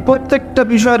দ্রোহিতা, এই প্রত্যেকটা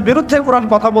বিষয়ের বিরুদ্ধে কোরআন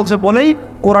কথা বলছে বলেই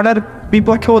কোরআনের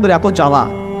বিপক্ষে ওদের এত জ্বালা।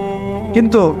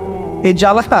 কিন্তু এই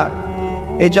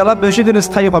জ্বালা বেশি দিন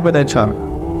স্থায়ী হবে না ইনশাআল্লাহ।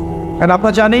 কারণ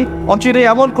আমরা জানি অচিরে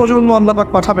এমন প্রজন্ম আল্লাহ পাক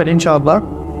পাঠাবেন ইনশাআল্লাহ,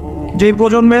 যে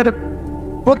প্রজন্মের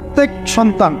প্রত্যেক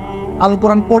সন্তান আল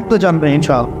কোরআন পড়তে জানবে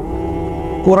ইনশাআল্লাহ,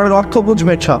 কোরআনের অর্থ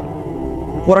বুঝবে ইনশাআল্লাহ,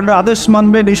 কোরআনের আদেশ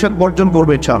মানবে, নিষেধ বর্জন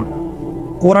করবে ইনশাআল্লাহ,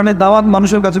 কোরআনের দাওয়াত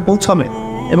মানুষের কাছে পৌঁছাবে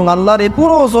এবং আল্লাহর এই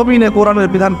পুরো জমিনে কোরআনের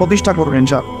বিধান প্রতিষ্ঠা করবে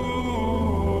ইনশাআল্লাহ।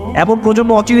 এমন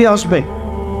প্রজন্ম অচিরে আসবে।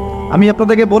 আমি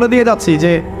আপনাদেরকে বলে দিয়ে যাচ্ছি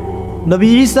যে নবী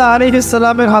ঈসা আলাইহিস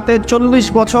সালামের হাতে 40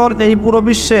 বছর এই পুরো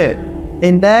বিশ্বে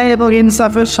এই ন্যায় এবং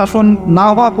ইনসাফের শাসন না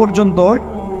হওয়া পর্যন্ত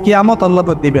কিয়ামত আল্লাহ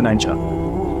পাক দিবেন ইনশাআল্লাহ।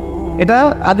 এটা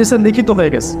হাদিসে লিখিত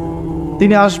হয়ে গেছে।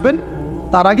 তিনি আসবেন,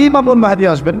 তার আগেই ইমাম মাহদী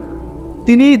আসবেন,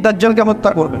 তিনি দাজ্জালকে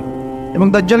হত্যা করবেন এবং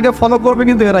দাজ্জালকে ফলো করবে,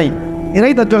 কিন্তু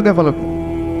এরাই দাজ্জালকে ফলো করবে।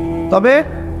 তবে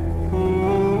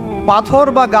পাথর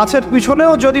বা গাছের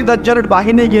পিছনেও যদি দাজ্জালের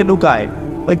বাহিনী গিয়ে লুকায়,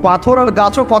 ওই পাথর আর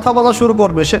গাছও কথা বলা শুরু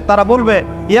করবে। তারা বলবে,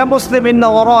 ইয়া মুসলিম ইন্না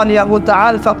ওয়ারানি আবু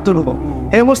তাআল ফাকতুলহু,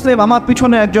 হে মুসলিম, আমার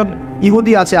পিছনে একজন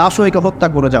ইহুদি আছে, আসো একে হত্যা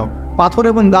করে যাও। পাথর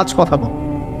এবং গাছ কথা বল।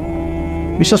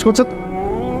 বিশ্বাস করছেন?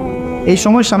 এই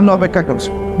সময় সামনে অপেক্ষা করছে।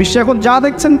 বিশ্বে এখন যা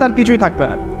দেখছেন তার কিছুই থাকবে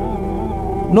না।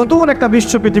 নতুন একটা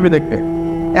বিশ্ব পৃথিবী দেখবে,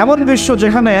 এমন বিশ্ব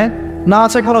যেখানে না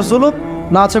আছে কোনো জুলুম,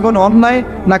 না আছে কোনো অন্যায়,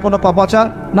 না কোনো পাপাচার,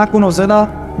 না কোনো জেনা,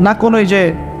 না কোনো এই যে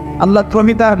আল্লাহ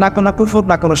প্রমিতা, না কোনো কুফর,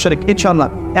 না কোনো শিরক। ইনশাআল্লাহ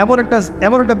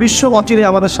এমন একটা বিশ্ব অচিরে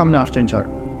আমাদের সামনে আসছে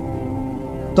ইনশাআল্লাহ।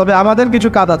 তবে আমাদের কিছু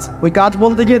কাজ আছে, ওই কাজ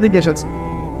বলতে গিয়ে দিকে এসেছে।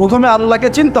 প্রথমে আল্লাহকে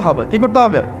চিনতে হবে। কি করতে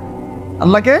হবে?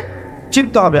 আল্লাহকে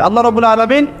চিনতে হবে। আল্লাহ রাব্বুল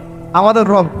আলামিন আমাদের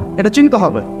রব, এটা চিনতে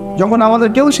হবে। যখন আমাদের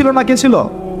কেউ ছিল না, কে ছিল?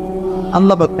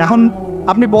 আল্লাহ। এখন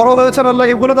আপনি বড় হয়েছেন,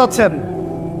 আল্লাহকে ভুলে যাচ্ছেন,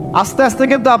 আস্তে আস্তে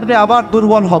কিন্তু আপনি আবার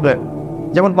দুর্বল হবেন।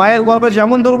 যেমন মায়ের গর্ভে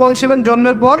যেমন দুর্বল ছিলেন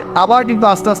জন্মের পর, আবার কিন্তু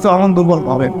আস্তে আস্তে এমন দুর্বল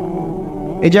হবেন।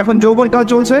 এই যে এখন যৌবনকাল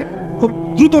চলছে, খুব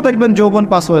দ্রুত দেখবেন যৌবন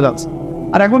পাস হয়ে যাচ্ছে।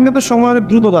 আর এখন কিন্তু সময় অনেক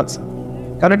দ্রুত যাচ্ছে,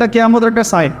 কারণ এটা কিয়ামতের একটা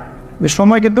সাইন, যে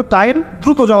সময় কিন্তু টাইম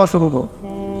দ্রুত যাওয়া শুরু করবে।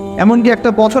 এমনকি একটা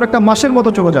বছর একটা মাসের মতো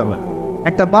চলে যাবে,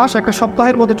 একটা মাস একটা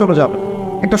সপ্তাহের মতো চলে যাবে,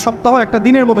 একটা সপ্তাহ একটা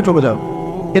দিনের মতো চলে যাবে।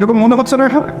 এরকম মনে হচ্ছে না?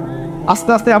 এখন আস্তে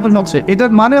আস্তে এমন হচ্ছে।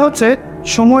 এটার মানে হচ্ছে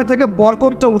সময় থেকে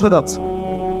বরকতটা উঠে যাচ্ছে।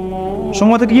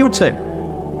 সময় থেকে কি উঠছে?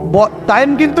 টাইম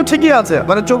কিন্তু ঠিকই আছে,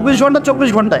 মানে 24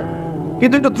 ঘন্টায়,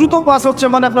 কিন্তু একটু দ্রুত পাস হচ্ছে,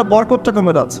 মানে আপনার বরকতটা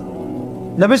কমে যাচ্ছে।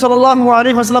 নবী সাল্লাল্লাহু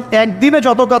আলাইহি ওয়াসাল্লাম একদিনে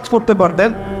যত কাজ করতে পারতেন,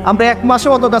 আমরা এক মাসে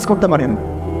অত কাজ করতে পারি না।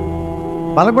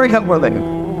 ভালো করে খেয়াল করে দেখেন,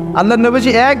 আল্লাহ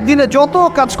নবীজি একদিনে যত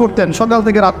কাজ করতেন সকাল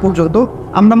থেকে রাত পর্যন্ত,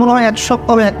 আমরা মনে হয় এক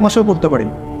সপ্তাহ এক মাসেও করতে পারি।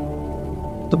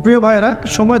 তো প্রিয় ভাইয়েরা,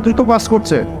 সময় দ্রুত পাস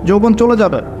করছে, যৌবন চলে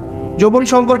যাবে। যৌবন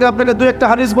সম্পর্কে আপনাকে দুই একটা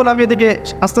হাদিস বলে আমি এদিকে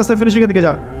আস্তে আস্তে ফিনিশিংয়ের দিকে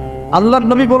যাব। আল্লাহর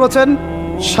নবী বলেছেন,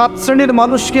 7 শ্রেণীর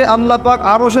মানুষকে আল্লাহ পাক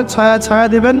আরশের ছায়া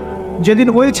দেবেন, যেদিন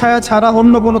ওই ছায়া ছাড়া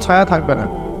অন্য কোনো ছায়া থাকবে না।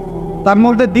 তার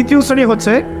মধ্যে দ্বিতীয় শ্রেণী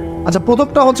হচ্ছে,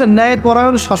 প্রথমটা হচ্ছে ন্যায়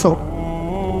পরায়ণ শাসক।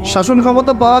 শাসন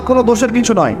ক্ষমতা পাওয়া কোনো দোষের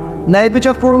কিছু নয়, ন্যায়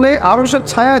বিচার করলে আরশের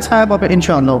ছায়া পাবে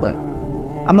ইনশাআল্লাহ।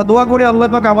 আমরা দোয়া করি আল্লাহ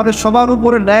পাক আমাদের সবার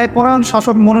উপরে ন্যায় পরায়ণ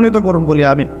শাসক মনোনীত করুন বলি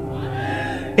আমিন।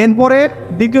 এরপরে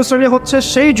দ্বিতীয় শ্রেণী হচ্ছে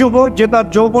সেই যুবক যে তার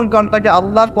যৌবন কালটাকে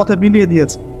আল্লাহর পথে বিলিয়ে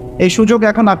দিয়েছে। এই সুযোগ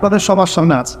এখন আপনাদের সবার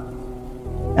সামনে আছে।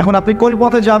 এখন আপনি কোন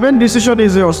পথে যাবেন, decision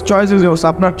is yours, choice is yours,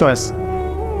 আপনার চয়েস।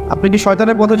 আপনি কি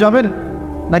শয়তানের পথে যাবেন,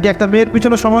 নাকি একটা মেয়ের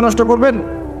পিছনে সময় নষ্ট করবেন,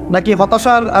 নাকি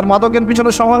হতাশার আর মাদকের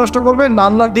পিছনে সময় নষ্ট করবেন, না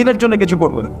আল্লাহর দিনের জন্য কিছু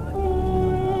করবেন?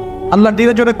 আল্লাহর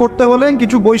দিনের জন্য করতে হলে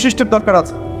কিছু বৈশিষ্ট্যের দরকার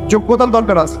আছে, যোগ্যতার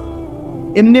দরকার আছে।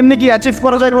 এমনি এমনি কি অ্যাচিভ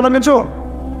করা যায় কোনো কিছু?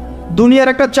 দুনিয়ার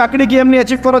একটা চাকরি কি এমনি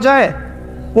অ্যাচিভ করা যায়?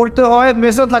 পড়তে হয়,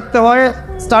 মেসে থাকতে হয়,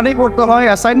 স্টাডি করতে হয়,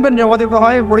 অ্যাসাইনমেন্ট জমা দিতে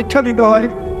হয়, পরীক্ষা দিতে হয়।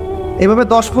 এভাবে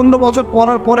 10-15 বছর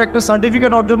পড়ার পর একটা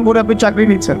সার্টিফিকেট অর্জন করে আপনি চাকরি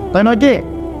নিচ্ছেন, তাই নয় কি?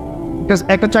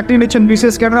 একটা চাকরি নিচ্ছেন,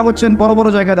 বিশেষ ক্যামেরা হচ্ছেন, বড় বড়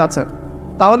জায়গায় যাচ্ছেন।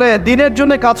 তাহলে দিনের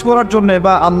জন্য কাজ করার জন্য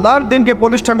বা আল্লাহর দিনকে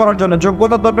প্রতিষ্ঠা করার জন্য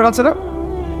যোগ্যতার দরকার আছে না?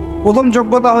 প্রথম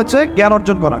যোগ্যতা হচ্ছে জ্ঞান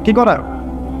অর্জন করা। কি করা?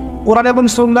 কোরআন এবং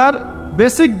সুন্নাহর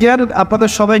বেসিক জ্ঞান আপনাদের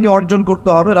সবাইকে অর্জন করতে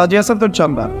হবে। রাজি আছেন তো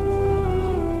ইনশাআল্লাহ?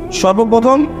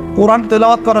 সর্বপ্রথম কোরআন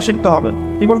তেলাওয়াত করা শিখতে হবে।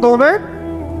 কি করতে হবে?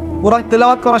 কোরআন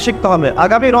তেলাওয়াত করা শিখতে হবে।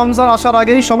 আগামী রমজান আসার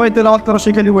আগেই সবাই তেলাওয়াত করা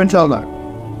শিখে নিব ইনশাআল্লাহ।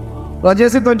 রাজি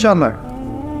আছি তো ইনশাআল্লাহ?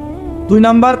 2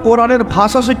 নাম্বার, কোরআনের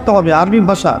ভাষা শিখতে হবে, আরবি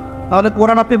ভাষা। তাহলে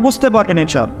কোরআন আপনি বুঝতে পারবেন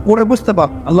ইনশাআল্লাহ, পড়ে বুঝতে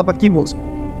পারবেন আল্লাহ পাক কি বলছে।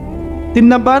 3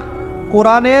 নাম্বার,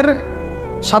 কোরআনের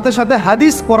সাথে সাথে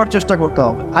হাদিস পড়ার চেষ্টা করতে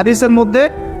হবে। হাদিসের মধ্যে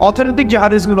অথেন্টিক যে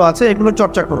হাদিসগুলো আছে এগুলো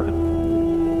চর্চা করবেন।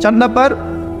 4 নাম্বার,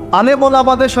 আলেম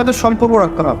ওলামাদের সাথে সম্পর্ক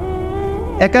রাখতে হবে।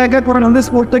 একা একা কোরআন হাদিস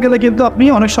পড়তে গেলে কিন্তু আপনি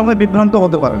অনেক সময় বিভ্রান্ত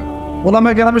হতে পারেন। ওলামা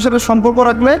কেরামের সাথে সম্পর্ক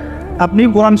রাখলে আপনি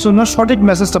কোরআন সুন্নাহর সঠিক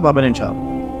মেসেজটা পাবেন ইনশাআল্লাহ।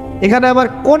 এখানে আবার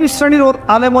কোন শ্রেণীর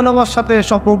আলেম ওলামার সাথে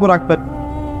সম্পর্ক রাখবেন?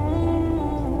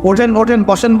 ওঠেন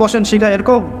বসেন শিখা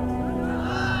এরকম,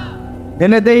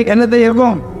 এনে দেই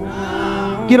এরকম?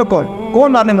 কিরকম? কোন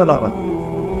আলেম ওলামা?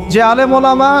 যে আলেম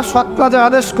ওলামা সৎ কাজে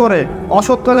আদেশ করে,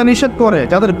 অসৎ কাজে নিষেধ করে,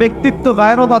 যাদের ব্যক্তিত্ব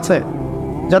গায়রত আছে,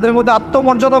 যাদের মধ্যে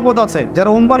আত্মমর্যাদা বোধ আছে, যারা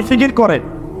উম্মার ফিকির করে,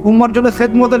 উম্মার জন্য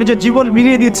খেদমতে নিজের জীবন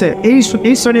বিলিয়ে দিচ্ছে, এই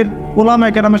শ্রেণীর ওলামা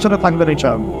কেরামের সাথে থাকবেন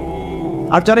ইনশাআল্লাহ।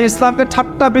 আর যারা ইসলামকে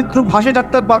ঠাট্টা বিদ্রুপ হাসি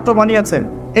ঠাট্টার পাত্র বানিয়েছে,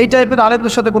 এই টাইপের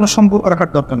আলেমদের সাথে কোনো সম্পর্ক রাখার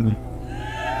দরকার নেই।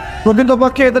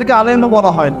 প্রকৃতপক্ষে এদেরকে আলেমও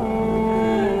বলা হয় না,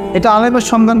 এটা আলেমের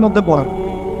সংজ্ঞার মধ্যে পড়ে।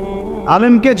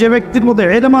 আলেমকে যে ব্যক্তির মধ্যে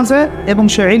ইলম আছে এবং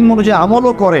সে ইলম অনুযায়ী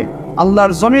আমলও করে,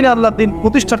 আল্লাহর জমিনে আল্লাহর দিন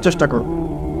প্রতিষ্ঠার চেষ্টা করে,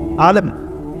 আলেম।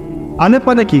 আলেম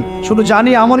মানে কি? শুধু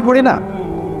জানি আমল করি না,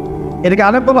 এটাকে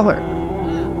আলেম বলা হয়?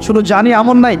 শুধু জানি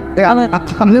আমল নাই,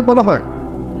 আলেম বলা হয়?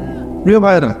 প্রিয়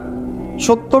ভাইয়েরা,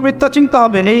 সত্য মিথ্যা চিন্তা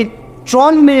হবে। এই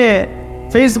ট্রল নিয়ে,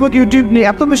 ফেসবুক ইউটিউব নিয়ে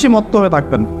এত বেশি মত্ত হয়ে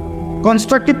থাকবেন।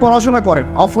 কনস্ট্রাকটিভ পড়াশোনা করেন,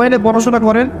 অফলাইনে পড়াশোনা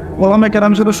করেন, ওলামা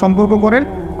কেরামের সাথে সম্পর্ক করেন।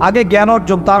 আগে জ্ঞান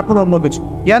অর্জন, তারপর অন্য কিছু।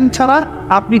 জ্ঞান ছাড়া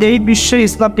আপনি এই বিশ্বে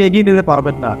ইসলামকে এগিয়ে নিতে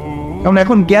পারবেন না। কারণ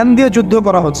এখন জ্ঞান দিয়ে যুদ্ধ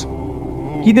করা হচ্ছে।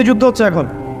 কী দিয়ে যুদ্ধ হচ্ছে এখন?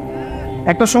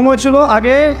 একটা সময় ছিল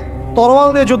আগে তরোয়াল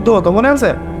দিয়ে যুদ্ধ হতো, মনে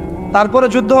আছে? তারপরে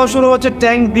যুদ্ধ হওয়া শুরু হচ্ছে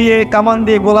ট্যাঙ্ক দিয়ে, কামান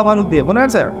দিয়ে, গোলা বারুদ দিয়ে, মনে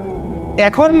আছে?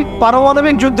 এখন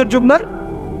পারমাণবিক যুদ্ধের যুগ না,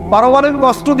 পারমাণবিক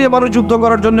অস্ত্র দিয়ে মানুষ যুদ্ধ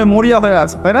করার জন্য মরিয়া হয়ে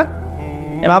আছে, তাই না?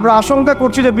 আমরা আশঙ্কা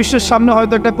করছি যে বিশ্বের সামনে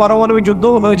হয়তো একটা পারমাণবিক যুদ্ধ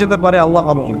হয়ে যেতে পারে।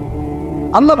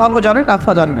 আল্লাহ ভালো জানেন,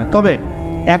 আপনারা জানেন না। তবে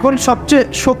এখন সবচেয়ে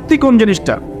শক্তি কোন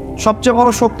জিনিসটা? সবচেয়ে বড়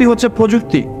শক্তি হচ্ছে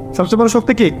প্রযুক্তি। সবচেয়ে বড়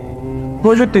শক্তি কি?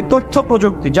 প্রযুক্তি, তথ্য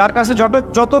প্রযুক্তি। যার কাছে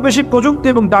যত বেশি প্রযুক্তি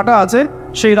এবং ডাটা আছে,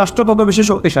 সেই রাষ্ট্র তত বেশি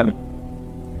শক্তিশালী।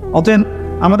 অতএব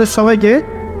আমাদের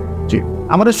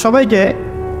সবাইকে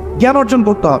জ্ঞান অর্জন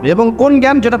করতে হবে। এবং কোন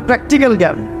জ্ঞান? যেটা প্র্যাকটিক্যাল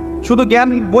জ্ঞান। শুধু জ্ঞান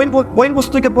বই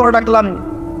পুস্তকে পড়ে রাখলাম,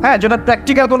 হ্যাঁ, যেটা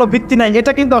প্র্যাকটিক্যাল কোনো ভিত্তি নাই,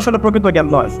 এটা কিন্তু আসলে প্রকৃত জ্ঞান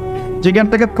নয়। যে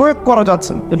জ্ঞানটাকে প্রয়োগ করা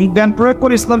যাচ্ছে এবং জ্ঞান প্রয়োগ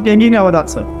করে ইসলামকে এগিয়ে নেওয়া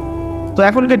যাচ্ছে। তো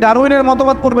এখন কি ডারউইনের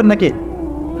মতবাদ পড়বেন নাকি?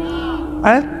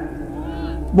 হ্যাঁ,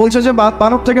 বলছে যে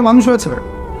বানর থেকে মানুষ হয়েছে।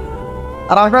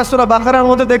 আর আমরা সূরা বাকারার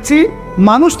মধ্যে দেখছি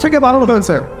মানুষ থেকে বানর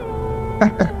হয়েছে।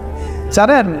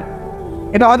 জানেন?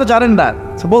 এটা হয়তো জানেন না,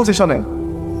 বলছি শোনেন।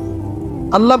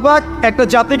 আল্লাহ পাক একটা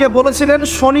জাতিকে বলেছিলেন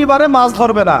শনিবারে মাছ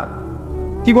ধরবে না।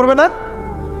 কি করবে না?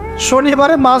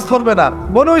 শনিবারে মাছ ধরবে না।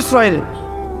 বনু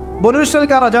ইসরাইল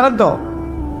কারা জানেন তো?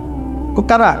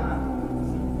 কারা?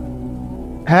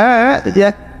 হ্যাঁ,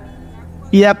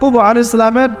 ইয়াকুব আলাইহিস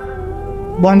সালামের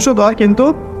বংশধর, কিন্তু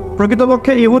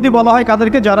প্রকৃতপক্ষে ইহুদি বলা হয়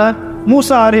কাদেরকে? যারা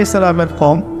মুসা আলাইহিস সালামের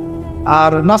কওম।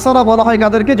 আর নাসারা বলা হয়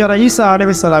কাদেরকে? যারা ঈসা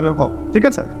আলাইহিস সালামের কওম। ঠিক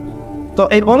আছে? তো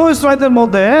এই বনু ইসরাইলের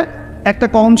মধ্যে একটা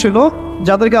কওম ছিল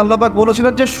যাদেরকে আল্লাহ পাক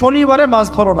বলেছিলেন যে শনিবারে মাছ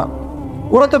ধরো না।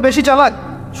 ওরা তো বেশি চালাক,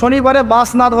 শনিবারে মাছ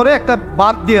না ধরে একটা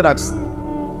বাদ দিয়ে রাখছে।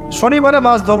 শনিবারে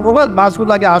মাছ ধরবো,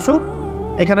 মাছগুলো আগে আসুক,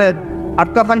 এখানে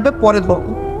আটকা থাকবে, পরে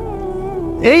ধরবো।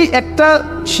 এই একটা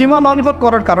সীমা লঙ্ঘন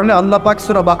করার কারণে আল্লাহ পাক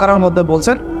সূরা বাকারার মধ্যে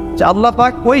বলছেন যে আল্লাহ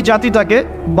পাক ওই জাতিটাকে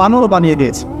বানর বানিয়ে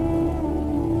দিয়েছে।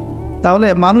 তাহলে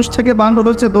মানুষ থেকে বানর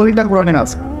হচ্ছে দলিলটা কোরআনে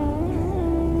আছে।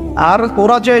 আর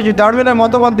ওরা যে ডারউইনের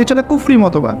মতবাদ দিচ্ছে না, কুফরি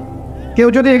মতবাদ। কেউ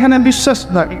যদি এখানে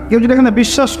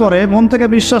বিশ্বাস করে, মন থেকে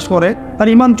বিশ্বাস করে, তার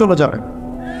ঈমান চলে যাবে।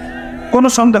 কোনো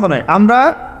সন্দেহ নেই।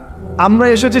 আমরা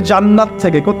এসেছি জান্নাত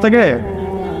থেকে। কোত্থেকে?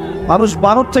 মানুষ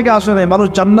ভারত থেকে আসে নাই, মানুষ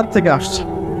জান্নাত থেকে আসছে।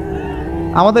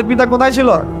 আমাদের পিতা কোথায় ছিল?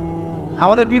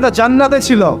 আমাদের পিতা জান্নাতে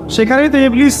ছিল। সেখানেই তো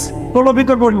ইবলিস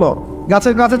প্রলোভিত করলো,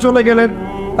 গাছের কাছে চলে গেলেন।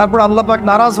 তারপর আল্লাহ পাক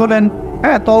নারাজ হলেন,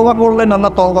 হ্যাঁ, তওবা করলেন,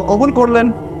 আল্লাহ তওবা কবুল করলেন,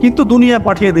 কিন্তু দুনিয়া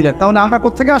পাঠিয়ে দিলেন। তাহলে আমরা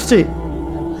কোত্থেকে আসছি?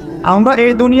 আমরা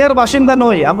এই দুনিয়ার বাসিন্দা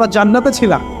নই, আমরা জান্নাতে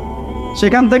ছিলাম,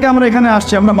 সেখান থেকে আমরা এখানে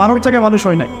আসছি। আমরা মানব থেকে মানুষ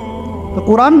হই নাই। তো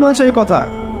কোরআন বলছে এই কথা।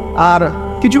 আর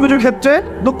কিছু কিছু ক্ষেত্রে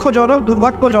দুঃখজনক,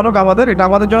 দুর্ভাগ্যজনক, এটা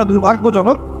আমাদের জন্য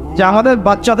দুর্ভাগ্যজনক যে আমাদের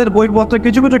বাচ্চাদের বইপত্রে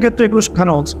কিছু কিছু ক্ষেত্রে এগুলো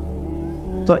শেখানো হচ্ছে।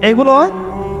 তো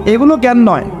এগুলো জ্ঞান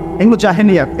নয়, এগুলো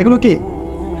জাহেলিয়াত। এগুলো কি?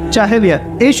 জাহেলিয়াত।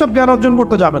 এইসব জ্ঞান অর্জন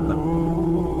করতে যাবেন না।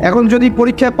 এখন যদি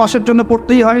পরীক্ষায় পাশের জন্য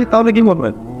পড়তেই হয়, তাহলে কি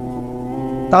বলবেন?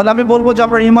 তাহলে আমি বলবো যে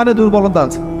আপনার ইমানে দুর্বলতা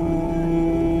আছে।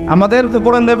 আমাদের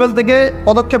উপরের লেভেল থেকে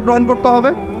পদক্ষেপ গ্রহণ করতে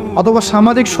হবে, অথবা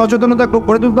সামাজিক সচেতনতা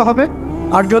গড়ে তুলতে হবে।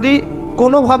 আর যদি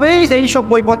কোনোভাবেই এইসব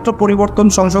বইপত্র পরিবর্তন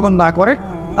সংশোধন না করে,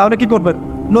 তাহলে কি করবেন?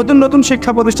 নতুন নতুন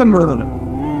শিক্ষা প্রতিষ্ঠান গড়ে তোলেন,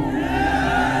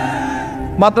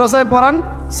 মাদ্রাসায় পড়ান,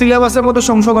 সিলেবাসের মধ্যে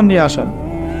সংশোধন নিয়ে আসেন।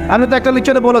 আমি তো একটা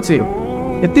লেকচারে বলেছি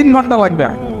 3 ঘন্টা লাগবে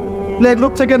প্লে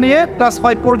গ্রুপ থেকে নিয়ে ক্লাস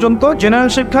 5 পর্যন্ত জেনারেল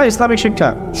শিক্ষা, ইসলামিক শিক্ষা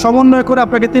সমন্বয় করে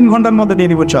আপনাকে 3 ঘন্টার মধ্যে দিয়ে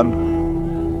দিব। চল,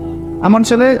 আমার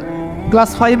ছেলে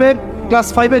ক্লাস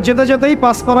 5-এ যেতে যেতেই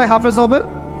পাস করায় হাফেজ হবে।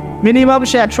 মিনিমাম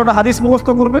সে 100টা হাদিস মুখস্থ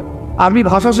করবে, আরবি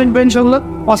ভাষা শিখবে ইনশাল্লাহ,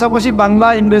 পাশাপাশি বাংলা,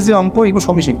 ইংরেজি, অঙ্ক এগুলো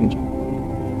সবই শিখবে।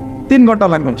 3 ঘন্টা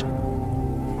লাগবে।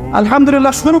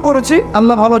 আলহামদুলিল্লাহ শুরু করেছি,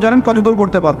 আল্লাহ ভালো জানেন কতদূর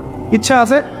করতে পারবো। ইচ্ছা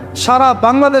আছে সারা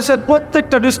বাংলাদেশের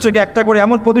প্রত্যেকটা ডিস্ট্রিক্টে একটা করে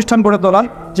এমন প্রতিষ্ঠান গড়ে তোলার,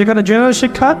 যেখানে জেনারেল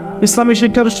শিক্ষা, ইসলামিক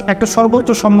শিক্ষার একটা সর্বোচ্চ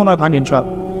সমন্বয় থাকে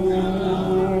ইনশাআল্লাহ।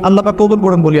 আল্লাহ পাক কবুল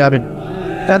করুন বলি আমিন।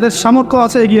 যাদের সামর্থ্য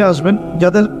আছে এগিয়ে আসবেন,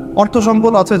 যাদের অর্থ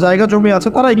সম্পদ আছে, জায়গা জমি আছে,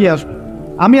 তারা এগিয়ে আসবে।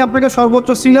 আমি আপনাকে সর্বোচ্চ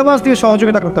সিলেবাস দিয়ে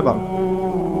সহযোগিতা করতে পারবো।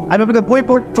 আমি আপনাকে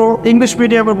বইপত্র, ইংলিশ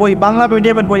মিডিয়ামের বই, বাংলা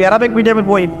মিডিয়ামের বই, আরবিক মিডিয়ামের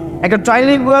বই, একটা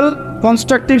ট্রাইলিঙ্গুয়াল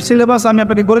কনস্ট্রাকটিভ সিলেবাস আমি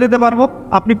আপনাকে গড়ে দিতে পারবো।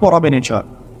 আপনি পড়াবেন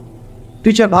ইনশাআল্লাহ।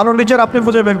 ভালো টিচার আপনি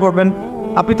খুঁজে বের করবেন,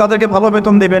 আপনি তাদেরকে ভালো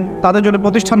বেতন দেবেন, তাদের জন্য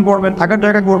প্রতিষ্ঠান করবেন, থাকার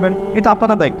জায়গা করবেন, এটা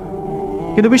আপনারা দায়িত্ব।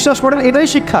 কিন্তু বিশ্বাস করেন, এটাই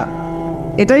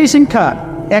শিক্ষা।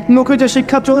 একমুখী যে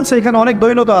শিক্ষা চলছে, এখানে অনেক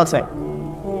দৈনতা আছে।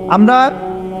 আমরা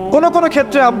কোনো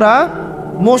ক্ষেত্রে আমরা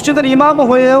মসজিদের ইমাম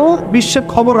হয়েও বিশ্বের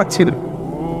খবর রাখছি না।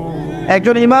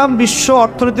 একজন ইমাম বিশ্ব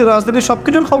অর্থনীতি, রাজনীতি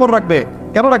সবকিছুর খবর রাখবে,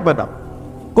 কেন রাখবে না?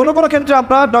 কোনো ক্ষেত্রে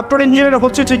আমরা ডক্টর, ইঞ্জিনিয়ার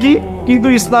হচ্ছে ঠিকই, কিন্তু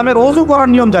ইসলামের ওযু করার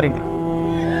নিয়ম জানি না।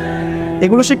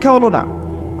 এগুলো শিক্ষা হলো না।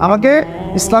 আমাকে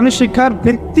ইসলামিক শিক্ষার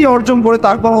ভিত্তি অর্জন করে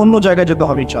তারপর অন্য জায়গায় যেতে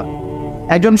হবে।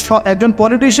 একজন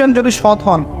পলিটিশিয়ান যদি সৎ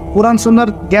হন, কোরআন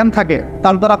সুন্নাহর জ্ঞান থাকে,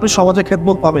 তার দ্বারা আপনি সমাজে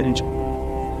খেদমত পাবেন।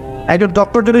 একজন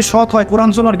ডক্টর যদি সৎ হয়, কোরআন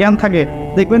সুন্নাহর জ্ঞান থাকে,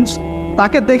 দেখবেন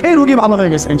তাকে দেখেই রোগী ভালো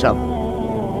হয়ে গেছে ইনশাআল্লাহ।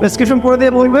 প্রেসক্রিপশন করে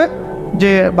দিয়ে বলবে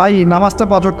যে ভাই নামাজটা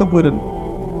 5 ওয়াক্ত পড়েন,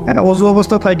 ওযু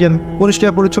অবস্থা থাকেন,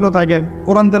 পরিষ্কার পরিচ্ছন্ন থাকেন,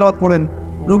 কোরআন তেলাওয়াত করেন,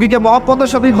 রোগীকে মহব্বতের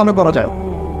সাথেই ভালো করা যায়।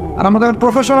 আর আমাদের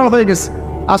প্রফেশনাল হয়ে গেছে,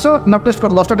 আসো না টেস্ট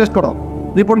করো, 10টা টেস্ট করো,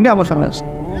 রিপোর্ট নিয়ে আমার সামনে আসে।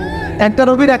 একটা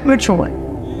রোগীর 1 মিনিট সময়,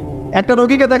 একটা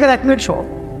রোগীকে দেখেন 1 মিনিট সময়।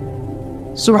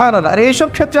 সুবহানাল্লাহ। আর এইসব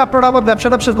ক্ষেত্রে আপনারা আবার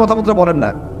ব্যবসার কথাবার্তা বলেন না,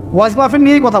 ওয়াজ মাহফিল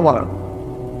নিয়েই কথা বলেন,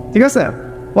 ঠিক আছে?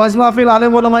 ওয়াজ মাহফিল,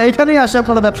 আলেম ওলামা এইখানেই আসে,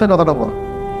 আপনারা ব্যবসার কথাটা বলেন।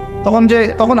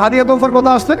 তখন হাদিয়া তোফার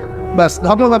কথা আসছে, ব্যাস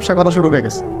ধর্ম ব্যবসার কথা শুরু হয়ে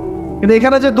গেছে। কিন্তু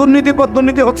এখানে যে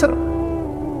দুর্নীতি হচ্ছে,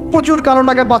 প্রচুর কারণ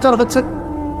আগে পাচার হচ্ছে,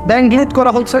 ব্যাংক লুট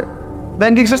করা হচ্ছে,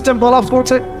 ব্যাংকিং সিস্টেম কোলাপস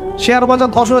করছে, শেয়ার বাজার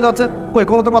ধস হয়ে যাচ্ছে,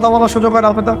 কোনো তো কথা বলার সুযোগ হয় না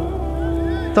আপনার।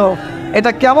 তো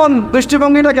এটা কেমন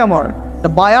দৃষ্টিভঙ্গিটা? কেমন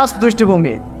বায়াস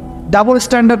দৃষ্টিভঙ্গি, ডাবল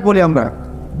স্ট্যান্ডার্ড বলি আমরা,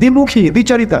 দ্বিমুখী,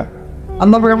 দ্বিচারিতা।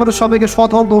 আল্লাহ আমাদের সবাইকে সৎ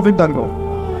হওয়ার তৌফিক দান করুন।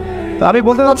 তো আমি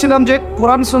বলতে চাচ্ছিলাম যে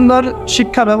কোরআন সুন্নাহর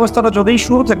শিক্ষা ব্যবস্থাটা যদি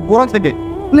শুরু থেকে, গোড়া থেকে,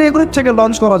 প্লে গ্রুপ থেকে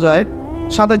লঞ্চ করা যায়,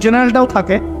 সাথে জেনারেলটাও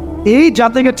থাকে, এই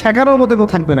জাতিকে ঠেকানোর মধ্যে কেউ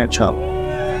থাকবে না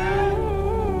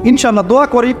ইনশাআল্লাহ। দোয়া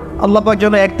করি আল্লাহ পাক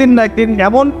যেন একদিন না একদিন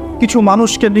এমন কিছু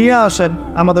মানুষকে নিয়ে আসেন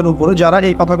আমাদের উপরে, যারা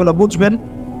এই কথাগুলো বুঝবেন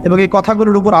এবং এই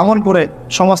কথাগুলোর উপর আমল করে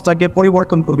সমাজটাকে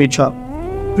পরিবর্তন করবে ইনশাআল্লাহ।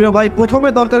 প্রিয় ভাই, প্রথমে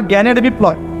দরকার জ্ঞানের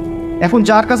বিপ্লব। এখন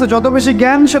যার কাছে যত বেশি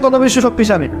জ্ঞান, সে তত বেশি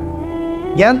শক্তিশালী।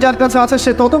 জ্ঞান যার কাছে আছে,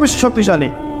 সে তত বেশি শক্তিশালী।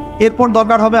 এরপর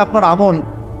দরকার হবে আপনার আমল,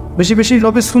 বেশি বেশি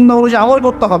নবীর সুন্নাহ অনুযায়ী আমল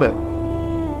করতে হবে।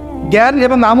 জ্ঞান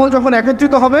এবং আমল যখন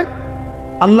একত্রিত হবে,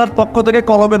 আল্লাহর পক্ষ থেকে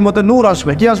কলবের মধ্যে নূর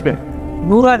আসবে। কি আসবে?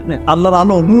 নূর আসবে, আল্লাহর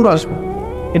আলো, নূর আসবে।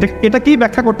 এটা কি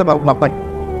ব্যাখ্যা করতে পারবো না ভাই।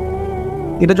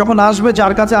 এটা যখন আসবে,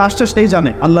 যার কাছে আসছে সেই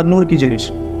জানে আল্লাহর নূর কি জিনিস।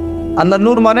 আল্লাহর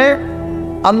নূর মানে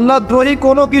আল্লাহ দ্রোহী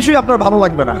কোনো কিছুই আপনার ভালো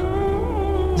লাগবে না।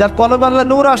 যার কলবে আল্লাহ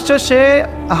নূর আসছে, সে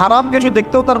হারাম কিছু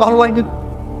দেখতেও তার ভালো লাগবে,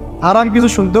 হারাম কিছু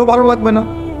শুনতেও ভালো লাগবে না,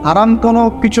 হারাম কোনো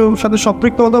কিছুর সাথে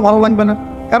সম্পৃক্ত হতেও ভালো লাগবে না,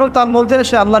 কারণ তার মধ্যে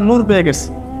সে আল্লাহর নূর পেয়ে গেছে।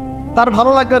 তার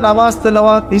ভালো লাগবে নামাজ,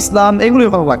 তেলাওয়াত, ইসলাম, এগুলোই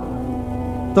ভালো লাগবে।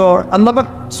 তো আল্লাহ পাক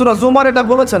সূরা জুমার এটা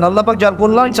বলেছেন, আল্লাহ পাক যার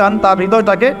কল্যাণ চান তার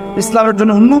হৃদয়টাকে ইসলামের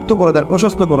জন্য উন্মুক্ত করে দেন,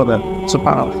 প্রশস্ত করে দেন।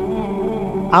 সুবহানাল্লাহ।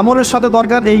 আমলের সাথে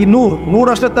দরকার এই নূর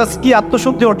আসলে তাজকিয়া,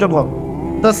 আত্মশুদ্ধি অর্জন হবে।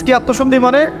 তাজকিয়া, আত্মশুদ্ধি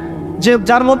মানে যে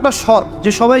যার মনটা সৎ,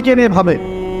 যে সবাইকে নিয়ে ভাবে,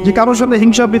 যে কারোর সাথে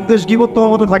হিংসা বিদ্বেষ গীবত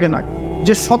মতো থাকে না,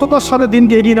 যে সততার সাথে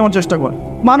দিনকে এগিয়ে নেওয়ার চেষ্টা করে।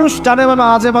 মানুষ জানে মানে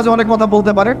আজে বাজে অনেক কথা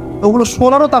বলতে পারে, ওগুলো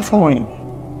শোনারও তার সময় নেই,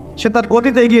 সে তার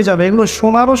গতিতে এগিয়ে যাবে, এগুলো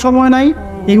শোনারও সময় নাই,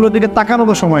 এগুলোর দিকে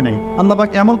তাকানোরও সময় নেই। আল্লাহ পাক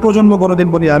এমন প্রজন্ম করে দিন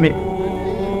বলি আমি।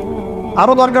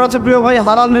 আরও দরকার আছে প্রিয় ভাই,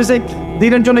 হালাল রিজিক,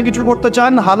 দিনের জন্য কিছু করতে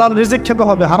চান, হালাল রিজিক খেতে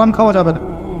হবে, হারাম খাওয়া যাবে না।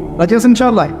 রাজি আছেন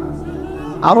ইনশাআল্লাহ?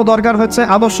 আরও দরকার হচ্ছে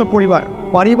আদর্শ পরিবার,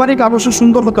 পারিবারিক আদর্শ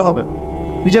সুন্দর হতে হবে।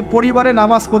 নিজের পরিবারে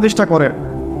নামাজ প্রতিষ্ঠা করেন,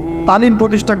 তালিম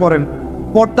প্রতিষ্ঠা করেন,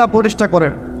 পর্দা প্রতিষ্ঠা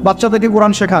করেন, বাচ্চাদেরকে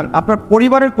কোরআন শেখান, আপনার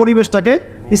পরিবারের পরিবেশটাকে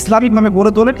ইসলামিকভাবে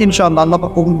গড়ে তোলেন, ইনশাআল্লাহ আল্লাহ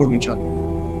পাক কবুল করবেন ইনশাআল্লাহ।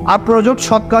 আর প্রয়োজন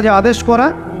সৎ কাজে আদেশ করা,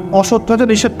 অসৎ কাজে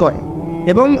নিষেধ করে,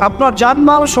 এবং আপনার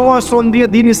জানমাল সময় শ্রম দিয়ে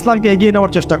দিন ইসলামকে এগিয়ে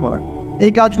নেওয়ার চেষ্টা করা।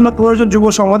 এই কাজগুলো প্রয়োজন যুব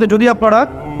সমাজে, যদি আপনারা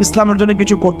ইসলামের জন্য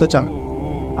কিছু করতে চান।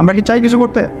 আমরা কি চাই কিছু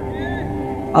করতে?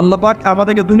 আল্লাহ পাক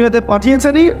আমাদেরকে দুনিয়াতে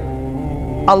পাঠিয়েছেনই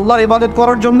আল্লাহর ইবাদত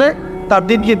করার জন্যে, তার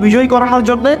দিনকে বিজয়ী করানোর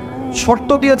জন্যে। শর্ত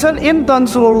দিয়েছেন, ইন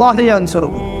তানসুরুল্লাহ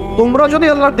ইয়ানসুরকুম, তোমরা যদি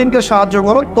আল্লাহর দিনকে সাহায্য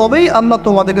করো তবেই আল্লাহ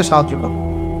তোমাদেরকে সাহায্য করবে।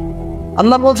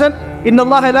 আল্লাহ বলছেন,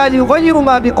 ইন্নাল্লাহা লা ইউগাইয়িরু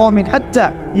মা বিকওমিন হাত্তা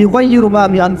ইউগাইয়িরু মা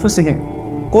বিআনফুসিহিম,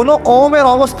 কোনো কওমের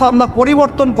অবস্থা আল্লাহ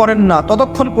পরিবর্তন করেন না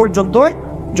ততক্ষণ পর্যন্ত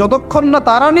যতক্ষণ না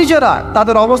তারা নিজেরা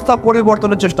তাদের অবস্থা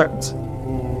পরিবর্তনের চেষ্টা করছে।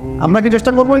 আমরা কি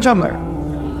চেষ্টা করবো ইনশাআল্লাহ?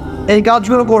 এই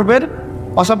কাজগুলো করবেন।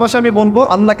 পাশাপাশি আমি বলবো,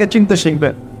 আল্লাহকে চিনতে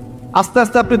শিখবেন। আস্তে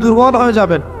আস্তে আপনি দুর্বল হয়ে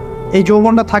যাবেন, এই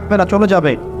যৌবনটা থাকবে না, চলে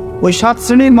যাবে। ওই 7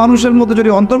 শ্রেণীর মানুষের মধ্যে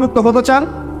যদি অন্তর্ভুক্ত হতে চান,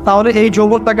 তাহলে এই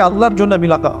যৌবনটাকে আল্লাহর জন্য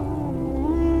বিলাতে হবে।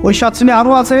 ওই 7 শ্রেণী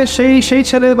আরও আছে, সেই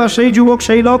ছেলে বা সেই যুবক,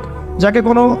 সেই লোক যাকে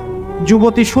কোনো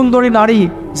যুবতী সুন্দরী নারী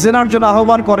জেনার জন্য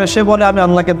আহ্বান করে, সে বলে আমি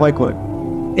আল্লাহকে ভয় করি।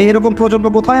 এইরকম প্রজন্ম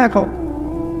কোথায় এখন?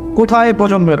 কোথায়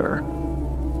প্রজন্মের?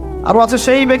 আরও আছে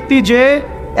সেই ব্যক্তি যে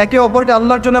একে অপরকে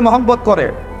আল্লাহর জন্য মহব্বত করে,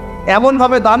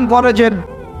 এমনভাবে দান করে যে